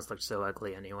Joy-Cons look so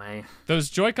ugly anyway.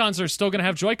 Those Joy-Cons are still going to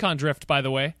have Joy-Con drift, by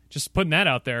the way. Just putting that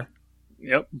out there.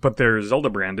 Yep, but they're Zelda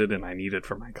branded, and I need it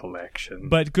for my collection.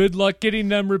 But good luck getting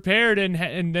them repaired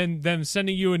and then them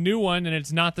sending you a new one, and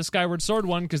it's not the Skyward Sword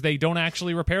one because they don't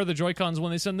actually repair the Joy-Cons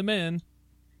when they send them in.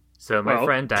 So my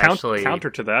friend actually... Counter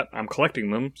to that, I'm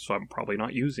collecting them, so I'm probably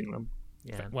not using them.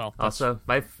 Yeah. Well, also,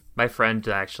 my friend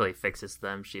actually fixes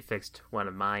them. She fixed one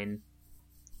of mine.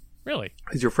 Really?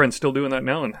 Is your friend still doing that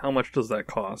now, and how much does that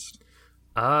cost?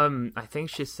 I think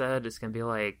she said it's gonna be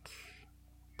like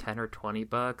 $10 or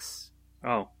 $20.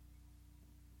 Oh.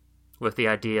 With the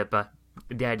idea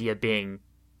being,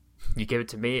 you give it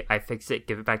to me, I fix it,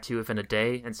 give it back to you within a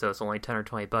day, and so it's only $10 or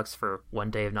 $20 for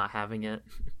one day of not having it.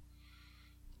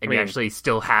 And you actually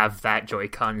still have that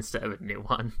Joy-Con instead of a new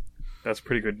one. That's a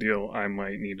pretty good deal. I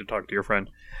might need to talk to your friend.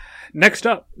 Next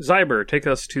up, Zyber, take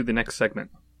us to the next segment.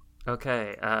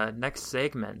 Okay, next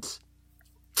segment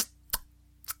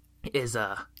is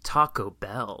Taco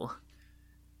Bell.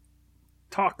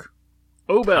 Talk.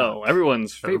 Obel,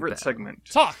 everyone's favorite segment.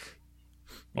 Talk!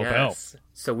 Yes.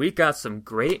 So we got some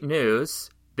great news.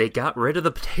 They got rid of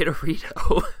the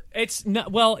Potato-Rito. It's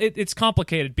not, well, it's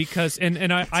complicated because,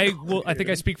 and I think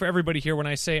I speak for everybody here when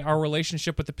I say our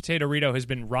relationship with the Potato-Rito has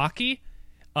been rocky.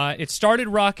 It started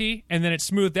rocky, and then it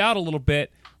smoothed out a little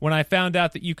bit when I found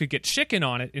out that you could get chicken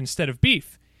on it instead of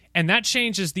beef. And that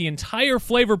changes the entire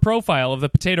flavor profile of the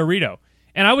Potato-Rito.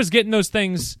 And I was getting those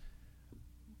things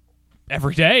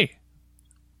every day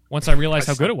once I realized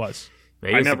how good it was.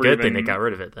 Maybe it's a good thing they got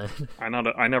rid of it then.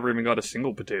 I never even got a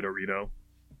single Potato-Rito.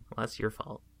 Well, that's your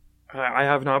fault. I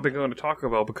have not been going to Taco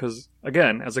Bell because,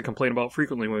 again, as I complain about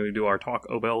frequently when we do our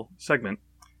Taco Bell segment,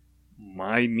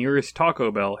 my nearest Taco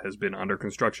Bell has been under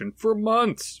construction for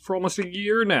months, for almost a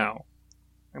year now.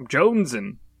 I'm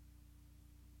jonesing.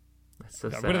 That's so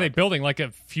sad. What are they building? Like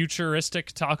a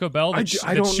futuristic Taco Bell that shoots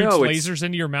lasers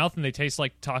into your mouth and they taste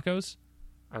like tacos?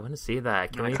 I want to see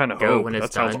that. Can we kind of go hope. when it's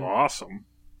that sounds done? Awesome.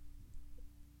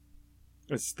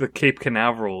 It's the Cape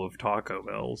Canaveral of Taco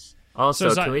Bells. Also,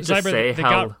 so can we just say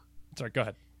how... Sorry, go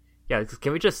ahead. Yeah,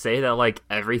 can we just say that, like,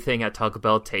 everything at Taco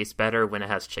Bell tastes better when it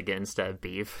has chicken instead of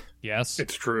beef? Yes.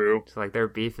 It's true. So, like, their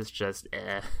beef is just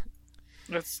eh.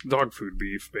 That's dog food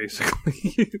beef,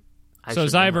 basically. So,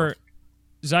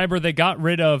 Zyber, they got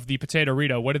rid of the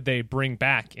Potato-Rito. What did they bring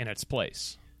back in its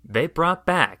place? They brought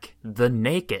back the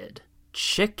naked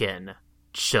chicken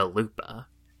chalupa.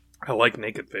 I like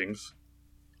naked things.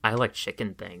 I like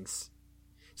chicken things.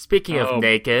 Speaking of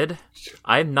naked,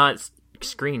 I'm not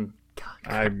screen...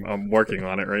 I'm working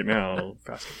on it right now.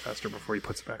 Faster before he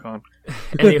puts it back on.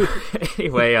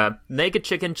 Anyway, naked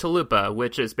chicken chalupa,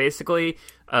 which is basically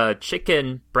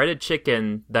breaded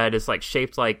chicken that is like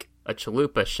shaped like a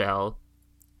chalupa shell,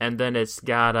 and then it's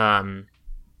got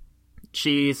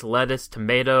cheese, lettuce,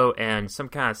 tomato, and some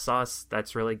kind of sauce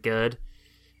that's really good,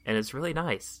 and it's really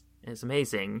nice. It's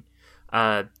amazing.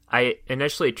 I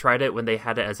initially tried it when they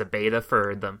had it as a beta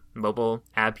for the mobile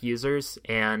app users,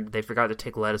 and they forgot to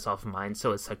take lettuce off of mine,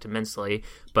 so it sucked immensely.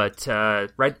 But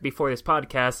right before this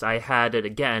podcast, I had it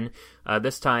again.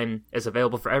 This time it's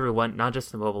available for everyone, not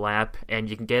just the mobile app, and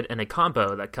you can get in a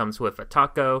combo that comes with a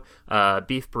taco,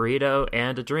 beef burrito,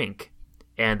 and a drink.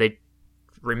 And they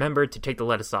remembered to take the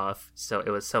lettuce off, so it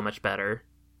was so much better.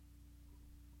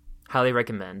 Highly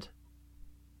recommend.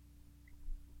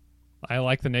 I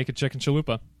like the naked chicken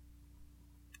chalupa.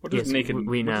 What does naked?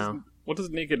 We know. What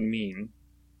does naked mean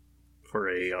for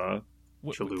a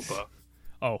chalupa?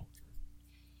 Oh,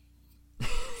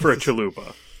 for a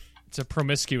chalupa, it's a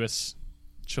promiscuous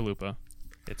chalupa.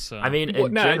 It's. I mean,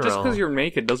 in general, just because you're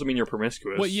naked doesn't mean you're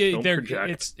promiscuous. Well, yeah, Don't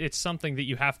project. it's something that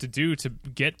you have to do to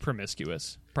get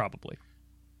promiscuous, probably.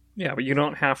 Yeah, but you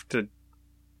don't have to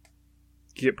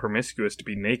get promiscuous to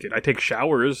be naked. I take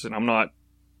showers, and I'm not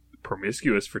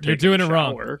promiscuous for taking You're doing a it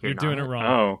shower. wrong. You're doing it wrong.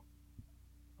 Oh.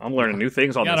 I'm learning new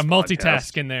things on You this got to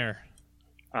multitask podcast. in there.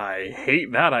 I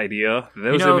hate that idea.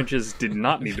 Those images did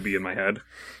not need to be in my head.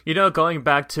 Going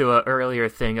back to an earlier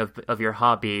thing of your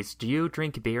hobbies, do you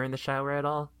drink beer in the shower at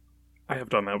all? I have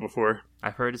done that before.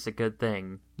 I've heard it's a good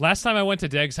thing. Last time I went to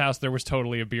Deg's house, there was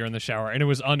totally a beer in the shower, and it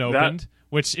was unopened,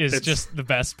 which is just the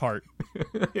best part.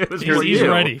 He's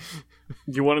ready.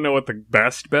 You want to know what the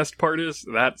best part is?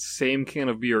 That same can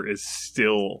of beer is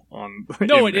still on.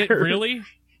 No, it really?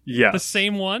 Yeah, the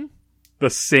same one. The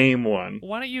same one.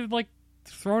 Why don't you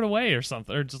throw it away or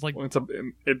something, or just Well,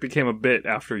 it became a bit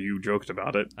after you joked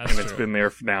about it, That's and true. it's been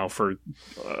there now for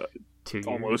 2 years.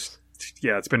 almost.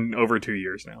 Yeah, it's been over 2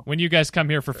 years now. When you guys come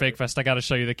here for Fake Fest, I got to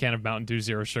show you the can of Mountain Dew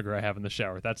Zero Sugar I have in the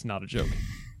shower. That's not a joke.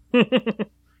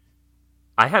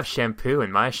 I have shampoo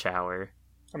in my shower.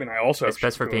 I mean, I also have It's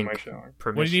best for shampoo in being my shower.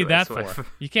 What do you need that promiscuous for?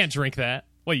 with. You can't drink that.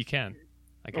 Well, you can.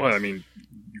 I guess. Well, I mean,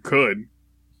 you could.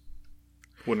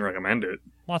 Wouldn't recommend it.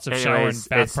 Lots of shower and Anyways,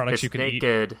 bath products it's you can eat.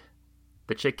 naked.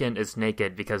 The chicken is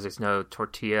naked because there's no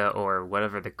tortilla or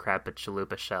whatever the crap a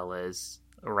chalupa shell is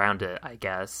around it, I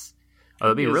guess. Oh,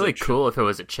 it'd be It is really a cool if it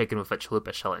was a chicken with a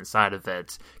chalupa shell inside of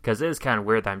it, because it is kind of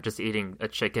weird that I'm just eating a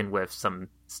chicken with some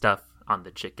stuff on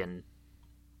the chicken.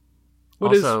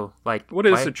 What is also, a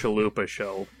chalupa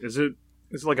shell? Is it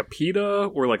like a pita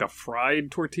or like a fried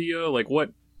tortilla? Like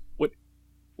what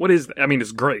is that? I mean,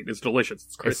 it's great. It's delicious.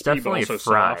 It's crispy, It's definitely but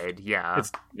also fried, soft. yeah.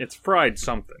 It's fried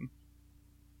something.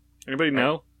 Anybody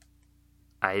know?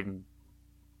 I'm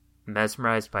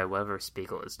mesmerized by whatever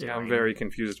Spiegel is doing. Yeah, I'm very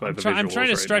confused by the I'm visuals trying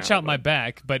to right stretch now, out my but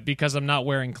back, but because I'm not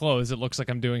wearing clothes, it looks like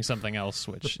I'm doing something else.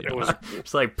 Which It was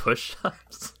It's like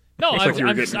push-ups. no, Looks like you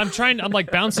were getting- I'm trying. I'm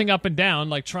bouncing up and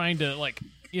down, trying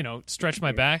to stretch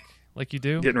my back like you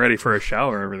do. getting ready for a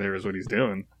shower over there is what he's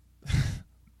doing.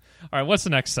 All right, what's the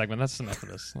next segment? That's enough of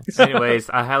this. Anyways,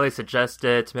 I highly suggest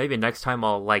it. Maybe next time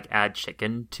I'll add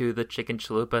chicken to the chicken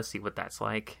chalupa, see what that's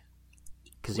like.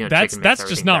 Because that's chicken makes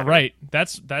just everything not better. right.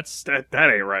 That's That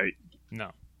ain't right. no.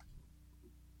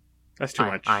 That's too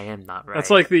much. I am not right. That's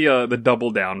like the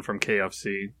double down from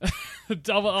KFC.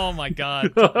 Double. Oh my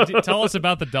God! Tell us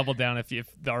about the double down if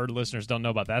our listeners don't know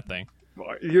about that thing.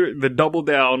 The double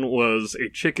down was a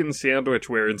chicken sandwich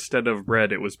where instead of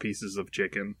bread it was pieces of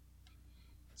chicken.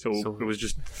 So it was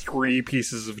just 3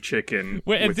 pieces of chicken.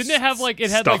 Wait, and with didn't it have it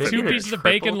had stuff 2 in it. pieces of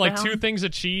bacon, Triple down? 2 things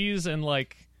of cheese, and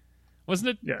wasn't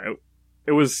it? Yeah,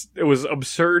 it was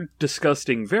absurd,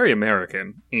 disgusting, very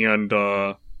American, and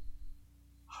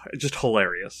just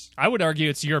hilarious. I would argue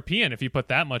it's European if you put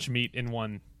that much meat in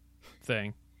one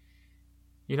thing.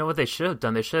 You know what they should have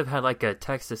done? They should have had a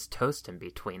Texas toast in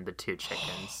between the 2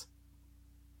 chickens.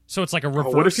 So it's like a what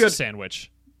if reverse you had-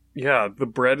 sandwich. Yeah, the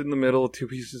bread in the middle, 2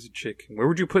 pieces of chicken. Where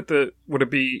would you put would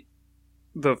it be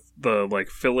the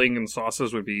filling and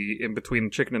sauces would be in between the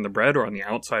chicken and the bread or on the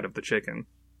outside of the chicken?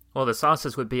 Well, the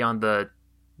sauces would be on the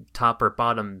top or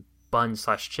bottom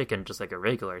bun/chicken, just like a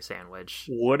regular sandwich.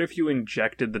 What if you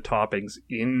injected the toppings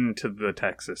into the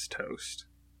Texas toast?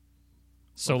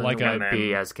 So Then like it a wouldn't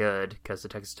be as good because the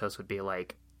Texas toast would be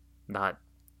not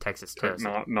Texas toast.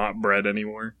 Not bread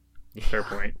anymore. Fair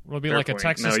point. It'll be Fair like a point.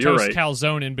 Texas No, you're toast right.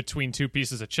 calzone in between 2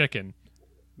 pieces of chicken.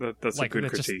 That's a good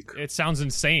critique. It sounds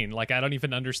insane. I don't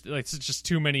even understand. It's just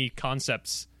too many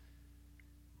concepts.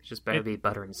 It's just better be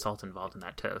butter and salt involved in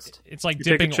that toast. It's like You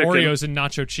take a dipping chicken- Oreos in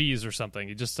nacho cheese or something.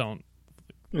 You just don't.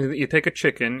 You take a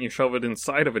chicken, you shove it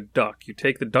inside of a duck. You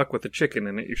take the duck with the chicken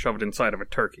in it, you shove it inside of a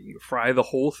turkey. You fry the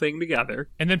whole thing together.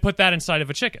 And then put that inside of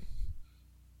a chicken.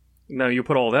 No, you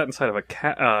put all that inside of a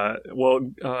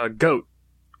goat.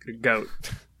 A goat.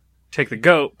 Take the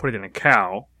goat, put it in a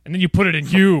cow. And then you put it in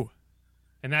you.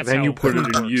 And that's then how you put it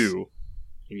food in works. you,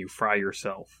 and you fry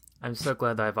yourself. I'm so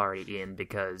glad that I've already eaten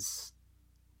because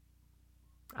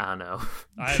I don't know.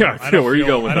 I Yeah, don't where you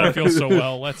feel- going with I don't that? feel so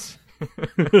well. Let's.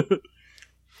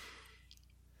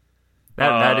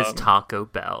 That is Taco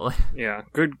Bell. Yeah,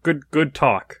 good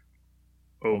talk.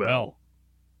 Oh, Bell.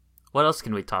 What else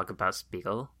can we talk about,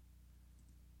 Spiegel?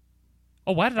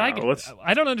 Oh, why did I get... let's-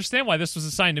 I don't understand why this was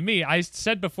assigned to me. I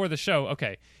said before the show,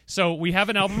 okay, so we have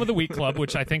an Album of the Week Club,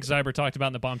 which I think Zyber talked about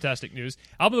in the Bombastic News.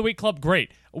 Album of the Week Club,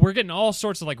 great. We're getting all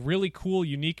sorts of really cool,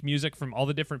 unique music from all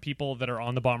the different people that are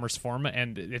on the Bombers Forum,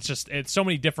 and it's so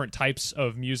many different types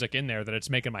of music in there that it's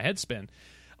making my head spin.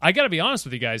 I gotta be honest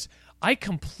with you guys, I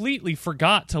completely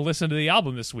forgot to listen to the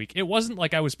album this week. It wasn't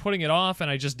like I was putting it off and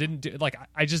I just didn't do...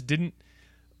 I just didn't...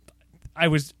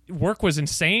 work was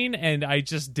insane and I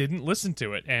just didn't listen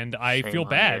to it and I Shame feel on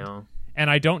bad. you. And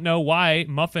I don't know why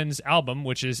Muffin's album,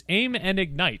 which is Aim and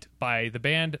Ignite by the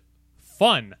band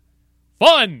Fun.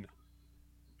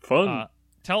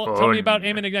 Tell me about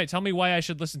Aim and Ignite. Tell me why I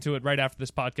should listen to it right after this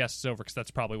podcast is over, because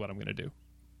that's probably what I'm going to do.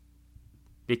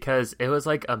 Because it was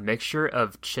like a mixture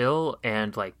of chill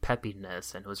and like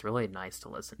peppiness, and it was really nice to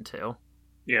listen to.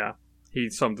 Yeah, he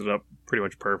summed it up pretty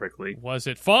much perfectly. Was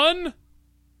it fun?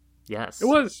 Yes. It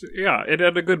was, yeah. It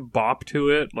had a good bop to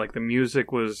it. Like, the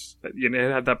music was, it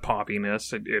had that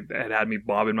poppiness. It had me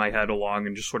bobbing my head along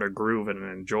and just sort of grooving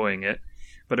and enjoying it.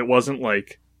 But it wasn't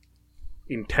like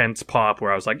intense pop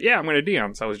where I was like, yeah, I'm going to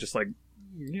dance. I was just like,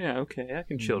 yeah, okay, I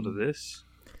can chill to this.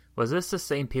 Was this the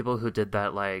same people who did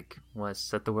that, like,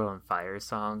 Set the World on Fire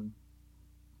song?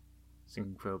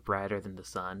 Sing Grow Brighter Than the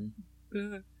Sun?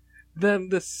 Than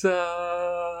the sun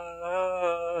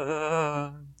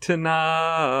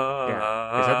tonight.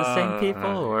 Yeah. Is that the same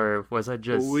people, or was that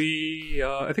just...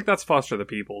 I think that's Foster the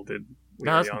People did.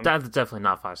 No, that's definitely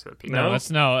not Foster the People.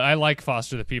 No, I like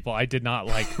Foster the People. I did not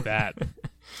like that.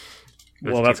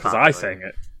 Well, that's because I sang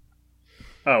it.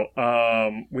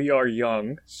 We Are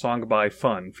Young, song by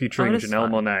Fun, featuring Janelle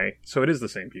Monáe. So it is the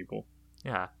same people.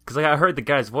 Yeah, because I heard the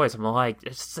guy's voice. I'm like,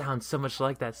 it sounds so much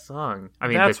like that song. I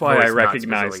mean, that's why I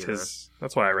recognized his.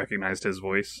 That's why I recognized his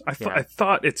voice. I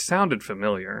thought it sounded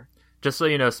familiar. Just so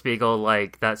you know, Spiegel,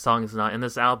 like, that song is not in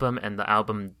this album, and the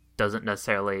album doesn't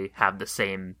necessarily have the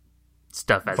same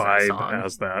stuff as that song.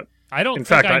 As that. I don't. In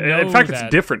fact, it's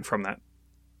different from that.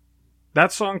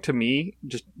 That song to me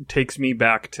just takes me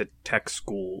back to tech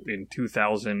school in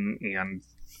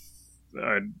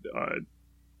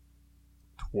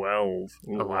 2012.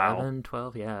 11,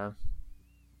 12, yeah.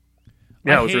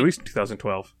 Yeah, it was at least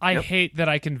 2012. I hate that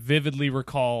I can vividly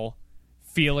recall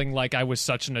feeling like I was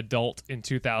such an adult in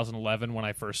 2011 when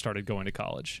I first started going to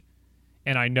college.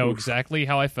 And I know exactly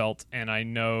how I felt, and I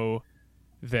know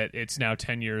that it's now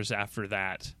 10 years after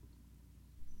that.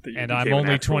 And I'm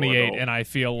only 28, adult. And I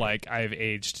feel like I've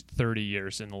aged 30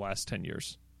 years in the last 10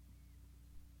 years.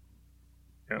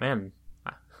 Yep. Man,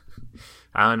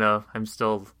 I don't know. I'm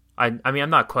still... I mean, I'm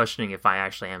not questioning if I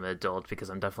actually am an adult, because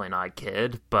I'm definitely not a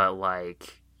kid, but,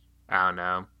 like, I don't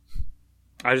know.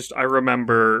 I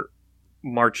remember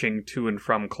marching to and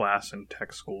from class in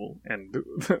tech school, and...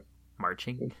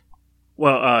 Marching?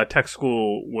 Well, tech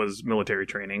school was military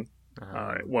training.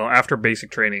 Well, after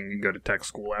basic training, you go to tech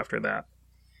school after that.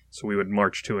 So we would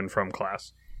march to and from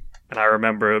class. And I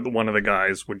remember one of the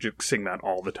guys would just sing that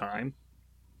all the time.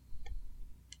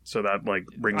 So that, like,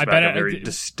 brings back a very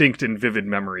distinct and vivid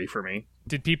memory for me.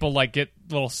 Did people, like, get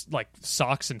little, like,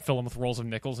 socks and fill them with rolls of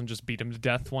nickels and just beat them to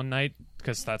death one night?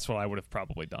 Because that's what I would have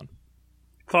probably done.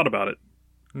 Thought about it.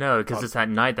 No, because it's at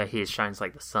night that he shines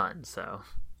like the sun, so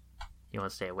you want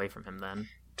to stay away from him then.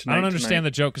 I don't understand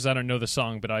the joke because I don't know the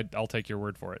song, but I'll take your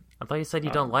word for it. I thought you said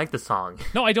you don't like the song.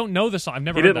 No, I don't know the song. I've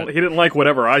never heard that. He didn't like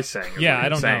whatever I sang. Yeah, I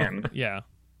don't know. Yeah.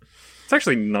 It's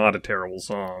actually not a terrible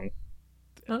song.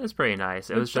 It was pretty nice.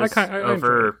 It was just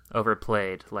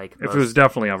overplayed. Like, it was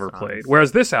definitely overplayed.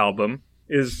 Whereas this album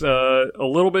is a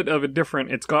little bit of a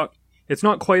different... It's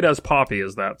not quite as poppy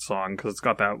as that song, because it's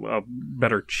got that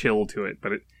better chill to it,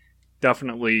 but it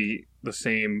definitely the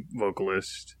same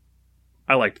vocalist.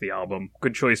 I liked the album.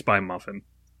 Good choice by Muffin.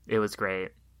 It was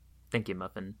great. Thank you,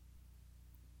 Muffin.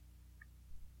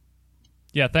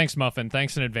 Yeah, thanks, Muffin.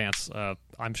 Thanks in advance.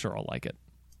 I'm sure I'll like it.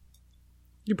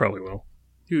 You probably will.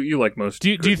 You like most. Do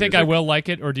you think I will like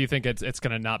it, or do you think it's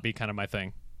going to not be kind of my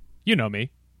thing? You know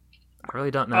me. I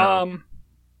really don't know.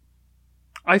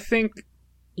 I think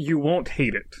you won't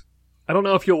hate it. I don't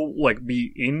know if you'll like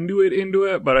be into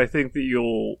it, but I think that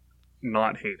you'll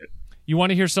not hate it. You want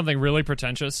to hear something really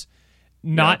pretentious?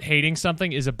 Not hating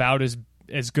something is about as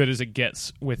good as it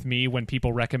gets with me when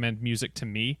people recommend music to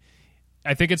me.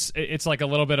 I think it's like a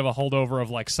little bit of a holdover of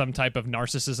like some type of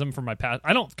narcissism from my past.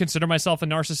 I don't consider myself a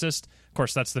narcissist. Of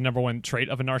course, that's the number one trait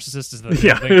of a narcissist is that they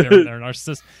think they're a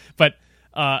narcissist. But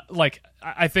like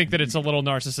I think that it's a little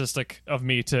narcissistic of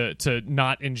me to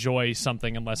not enjoy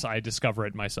something unless I discover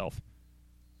it myself.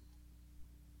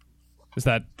 Is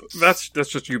that's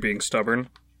just you being stubborn?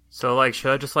 So, like,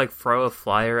 should I just, like, throw a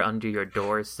flyer under your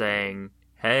door saying,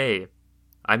 hey,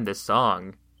 I'm this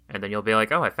song, and then you'll be like,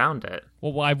 oh, I found it.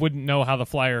 Well, I wouldn't know how the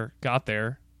flyer got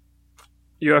there.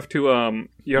 You have to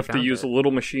use a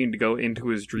little machine to go into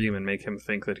his dream and make him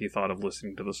think that he thought of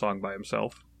listening to the song by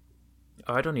himself.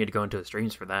 Oh, I don't need to go into his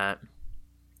dreams for that.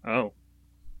 Oh.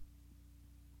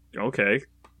 Okay.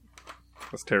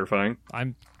 That's terrifying.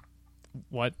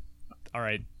 What? All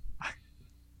right.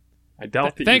 I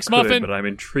doubt that Thanks, you could, Muffin. But I'm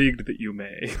intrigued that you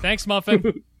may. Thanks,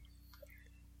 Muffin.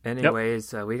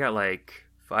 Anyways, we got like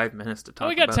 5 minutes to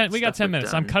talk about. We got 10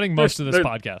 minutes. I'm cutting most of this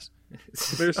podcast.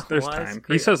 There's time.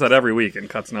 He says that every week and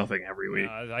cuts nothing every week.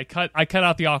 I cut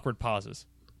out the awkward pauses.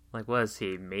 Like, was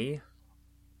he me?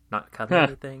 Not cutting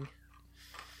anything?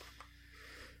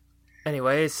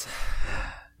 Anyways,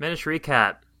 Minish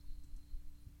recap.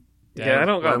 Yeah, I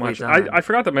don't got much. I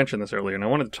forgot to mention this earlier, and I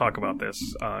wanted to talk about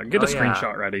this. Get a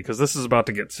screenshot ready, because this is about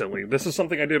to get silly. This is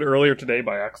something I did earlier today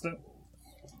by accident.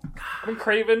 I'm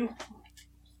craving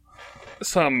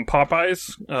some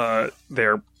Popeyes.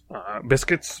 They're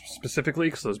biscuits, specifically,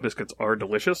 because those biscuits are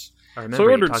delicious. I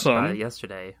remember you talked about it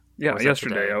yesterday. Yeah,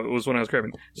 yesterday. It was when I was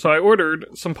craving. So I ordered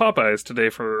some Popeyes today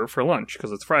for lunch,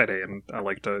 because it's Friday, and I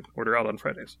like to order out on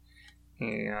Fridays.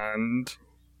 And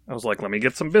I was like, let me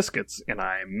get some biscuits. And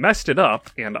I messed it up,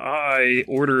 and I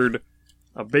ordered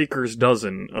a baker's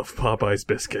dozen of Popeyes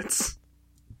biscuits.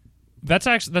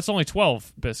 That's only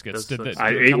 12 biscuits. I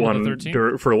ate one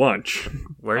for lunch.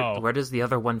 Where does the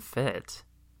other one fit?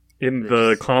 In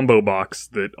the combo box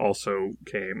that also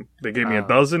came. They gave me a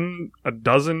dozen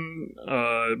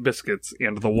biscuits,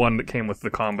 and the one that came with the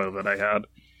combo that I had.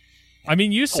 I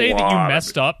mean, you say that you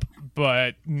messed up,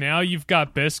 but now you've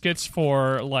got biscuits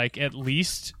for, like, at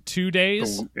least 2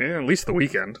 days? At least the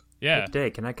weekend. Yeah. Good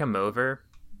day. Can I come over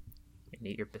and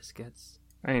eat your biscuits?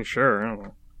 I ain't sure. I don't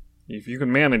know. If you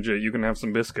can manage it, you can have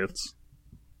some biscuits.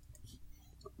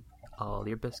 All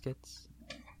your biscuits?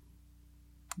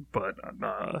 But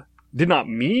did not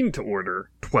mean to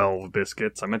order 12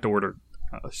 biscuits. I meant to order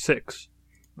 6.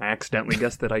 I accidentally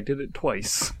guessed that I did it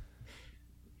twice.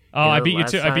 Oh, I beat you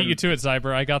to it,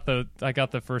 Zyber. I got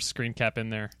the first screen cap in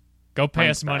there. Go pay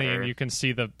us money, and you can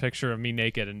see the picture of me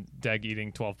naked and Deg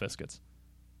eating 12 biscuits.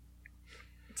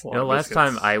 Last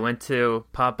time I went to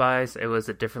Popeyes, it was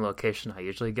a different location I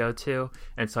usually go to,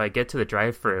 and so I get to the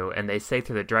drive-thru, and they say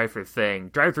through the drive-thru thing,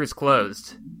 "Drive-thru's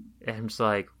closed." And I'm just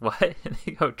like, what? And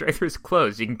they go, "Drive-thru's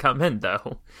closed. You can come in,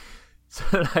 though." So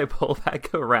then I pull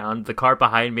back around. The car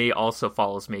behind me also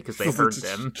follows me because they heard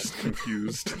them. Just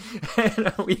confused.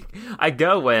 And I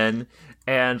go in,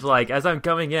 and like as I'm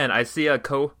coming in, I see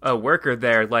a worker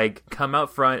there like come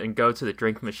out front and go to the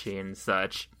drink machine and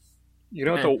such. You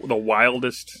know what the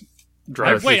wildest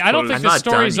drive? Wait, I don't think the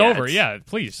story's over. Yeah,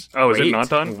 please. Oh, is it not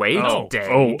done? Wait, oh,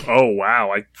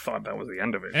 wow! I thought that was the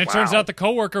end of it. And it turns out the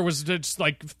coworker was just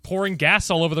like pouring gas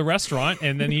all over the restaurant,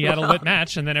 and then he had a lit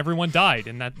match, and then everyone died,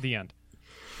 and that's the end.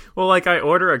 Well, like I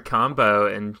order a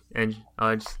combo, and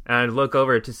I look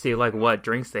over to see like what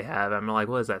drinks they have. I'm like,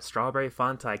 what is that? Strawberry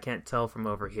Fanta? I can't tell from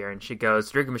over here. And she goes,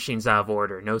 "Drinking machine's out of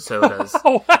order. No sodas."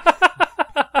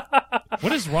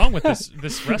 What is wrong with this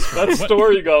restaurant? That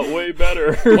story got way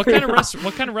better. What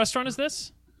kind of restaurant is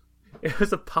this? It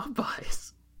was a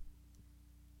Popeyes.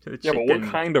 Yeah, but what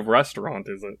kind of restaurant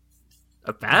is it?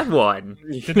 A bad one.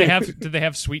 Did they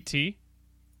have sweet tea?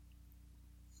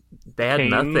 They had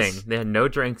nothing. They had no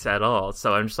drinks at all.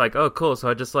 So I'm just like, oh, cool. So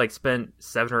I just like spent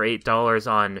 $7 or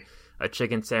 $8 on a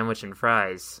chicken sandwich and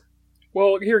fries.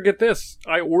 Well, here, get this.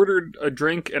 I ordered a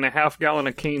drink and a half-gallon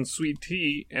of Cane sweet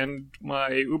tea, and my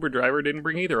Uber driver didn't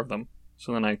bring either of them.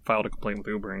 So then I filed a complaint with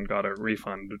Uber and got a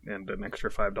refund and an extra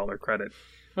 $5 credit.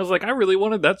 I was like, I really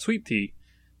wanted that sweet tea.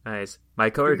 Nice. My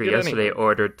coworker yesterday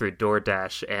ordered through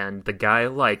DoorDash, and the guy,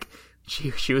 like,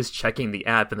 she was checking the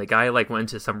app, and the guy, like, went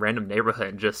to some random neighborhood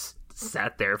and just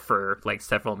sat there for, like,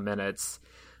 several minutes.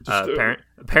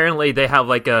 Apparently they have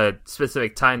like a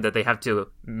specific time that they have to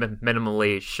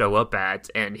minimally show up at,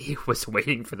 and he was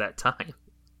waiting for that time.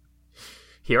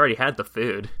 He already had the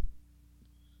food.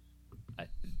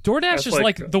 DoorDash is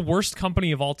like the worst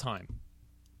company of all time.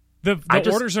 The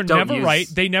orders are never right.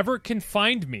 They never can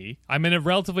find me. I'm in a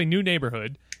relatively new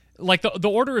neighborhood. Like the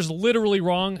order is literally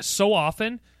wrong so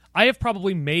often. I have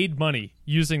probably made money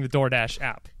using the DoorDash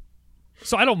app,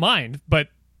 so I don't mind. But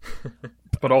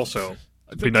also.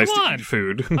 It'd be nice to eat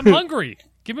food. I'm hungry.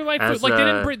 Give me my food. Like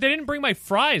they didn't bring my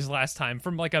fries last time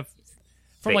from like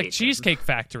Cheesecake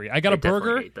Factory. I got a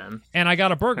burger and I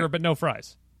got a burger, but no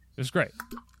fries. It was great.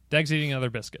 Deg's eating another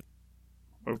biscuit.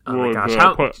 Oh my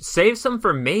gosh! Save some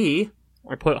for me.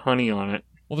 I put honey on it.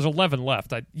 Well, there's 11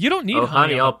 left. You don't need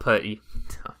honey. I'll put.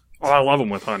 I love them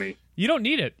with honey. You don't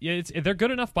need it. They're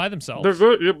good enough by themselves.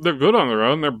 They're good. They're good on their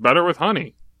own. They're better with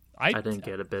honey. I didn't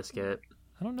get a biscuit.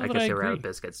 I don't know. I guess they were out of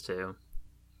biscuits too.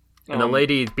 And the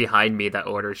lady behind me that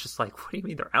order is just like, "What do you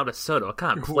mean they're out of soda? What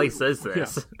kind of place is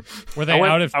this?" Yeah. Were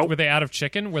they out of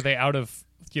chicken? Were they out of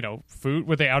food?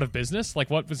 Were they out of business?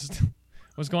 Like what's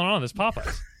going on in this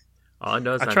Popeyes? All I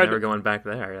know is I'm never going back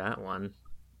there. That one.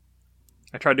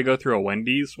 I tried to go through a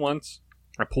Wendy's once.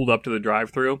 I pulled up to the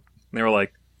drive-thru, and they were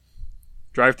like,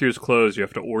 "Drive-thru's closed. You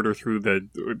have to order through the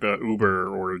Uber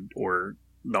or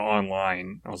the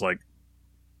online." I was like,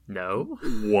 "No,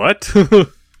 what?"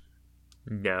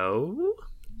 No.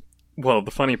 Well,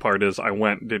 the funny part is I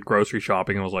went, did grocery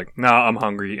shopping, and was like, nah, I'm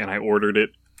hungry, and I ordered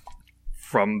it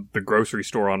from the grocery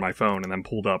store on my phone, and then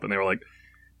pulled up, and they were like,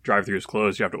 drive-thru is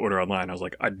closed, you have to order online. I was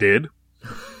like, I did?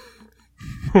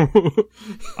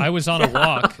 I was on a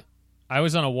walk.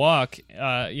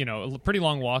 A pretty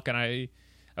long walk, and I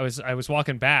was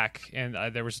walking back, and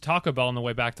there was a Taco Bell on the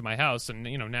way back to my house, and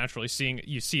naturally,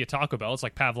 you see a Taco Bell, it's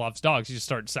like Pavlov's dogs. You just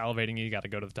start salivating, and you got to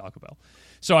go to the Taco Bell.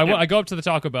 So I go up to the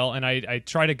Taco Bell, and I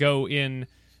try to go in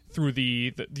through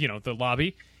the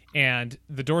lobby, and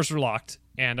the doors were locked,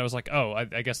 and I was like, oh,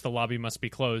 I guess the lobby must be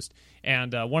closed.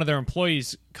 And one of their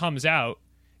employees comes out,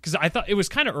 because I thought it was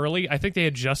kind of early. I think they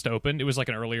had just opened. It was like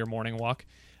an earlier morning walk,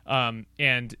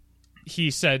 and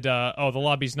he said, "Oh, the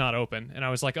lobby's not open." And I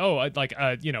was like, "Oh, I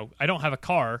don't have a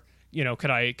car.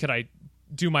 Could I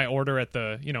do my order at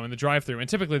the in the drive-thru?" And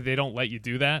typically they don't let you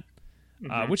do that,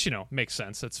 which makes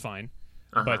sense. That's fine.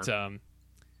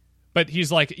 But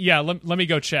he's like, "Yeah, let me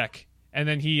go check." And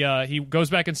then he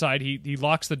goes back inside. He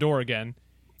locks the door again,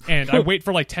 and I wait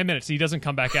for like 10 minutes. He doesn't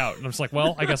come back out, and I'm just like,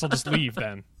 "Well, I guess I'll just leave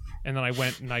then." And then I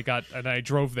went and I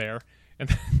drove there, and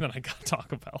then I got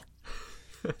Taco Bell.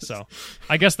 So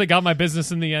I guess they got my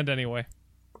business in the end anyway.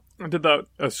 I did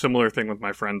a similar thing with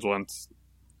my friends once.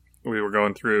 We were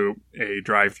going through a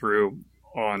drive-thru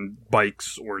on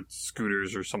bikes or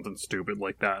scooters or something stupid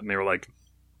like that, and they were like,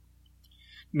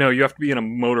 no, you have to be in a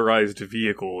motorized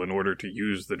vehicle in order to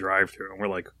use the drive-thru. And we're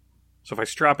like, so if I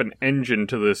strap an engine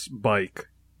to this bike,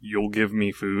 you'll give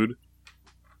me food?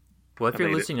 Well, if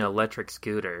you're listening to an electric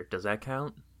scooter, does that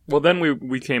count? Well, then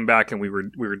we came back, and we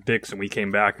were dicks, and we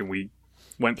came back and we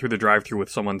went through the drive-thru with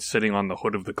someone sitting on the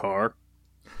hood of the car.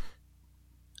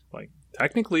 Like,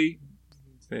 technically,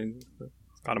 it's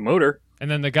got a motor.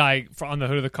 And then the guy on the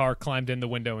hood of the car climbed in the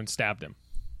window and stabbed him.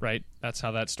 Right? That's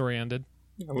how that story ended.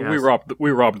 Yes.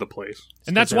 We robbed the place.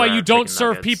 And that's why you don't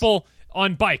serve people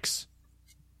on bikes.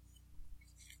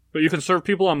 But you can serve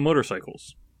people on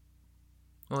motorcycles.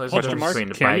 Well, there's a difference between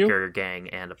a biker gang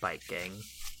and a bike gang.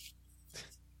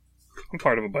 I'm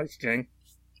part of a bike gang.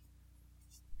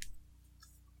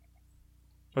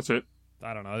 That's it.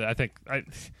 I don't know. I think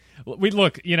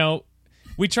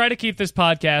we try to keep this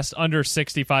podcast under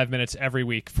 65 minutes every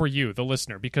week for you, the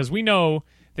listener, because we know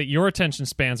that your attention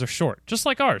spans are short, just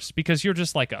like ours, because you're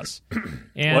just like us.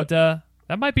 And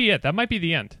that might be it. That might be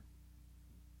the end.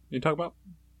 You talk about?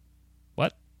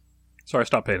 What? Sorry, I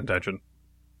stopped paying attention.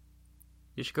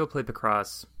 You should go play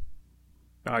Picross.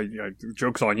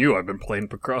 Joke's on you. I've been playing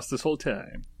Picross this whole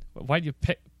time. Why'd you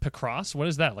pick Picross? What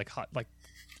is that? Like hot, like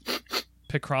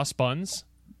Picross buns?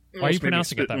 Why are you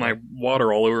pronouncing it that way? My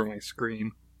water all over my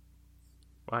screen.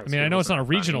 I mean, I know it's not a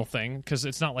regional thing, because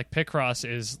it's not like Picross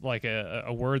is like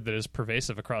a word that is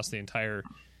pervasive across the entire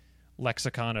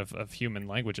lexicon of human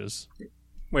languages.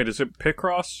 Wait, is it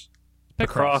Picross?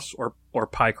 Picross or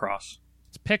Picross?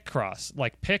 It's Picross,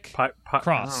 like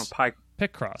cross.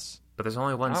 Picross. But there's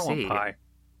only one C, pie.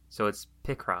 So it's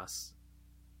Picross.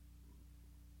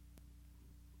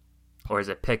 Or is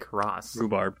it Picross?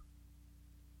 Rhubarb.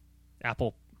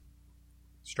 Apple.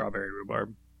 Strawberry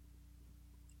rhubarb.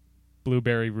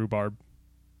 Blueberry rhubarb.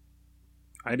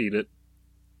 I'd eat it.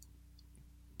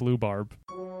 Blue barb.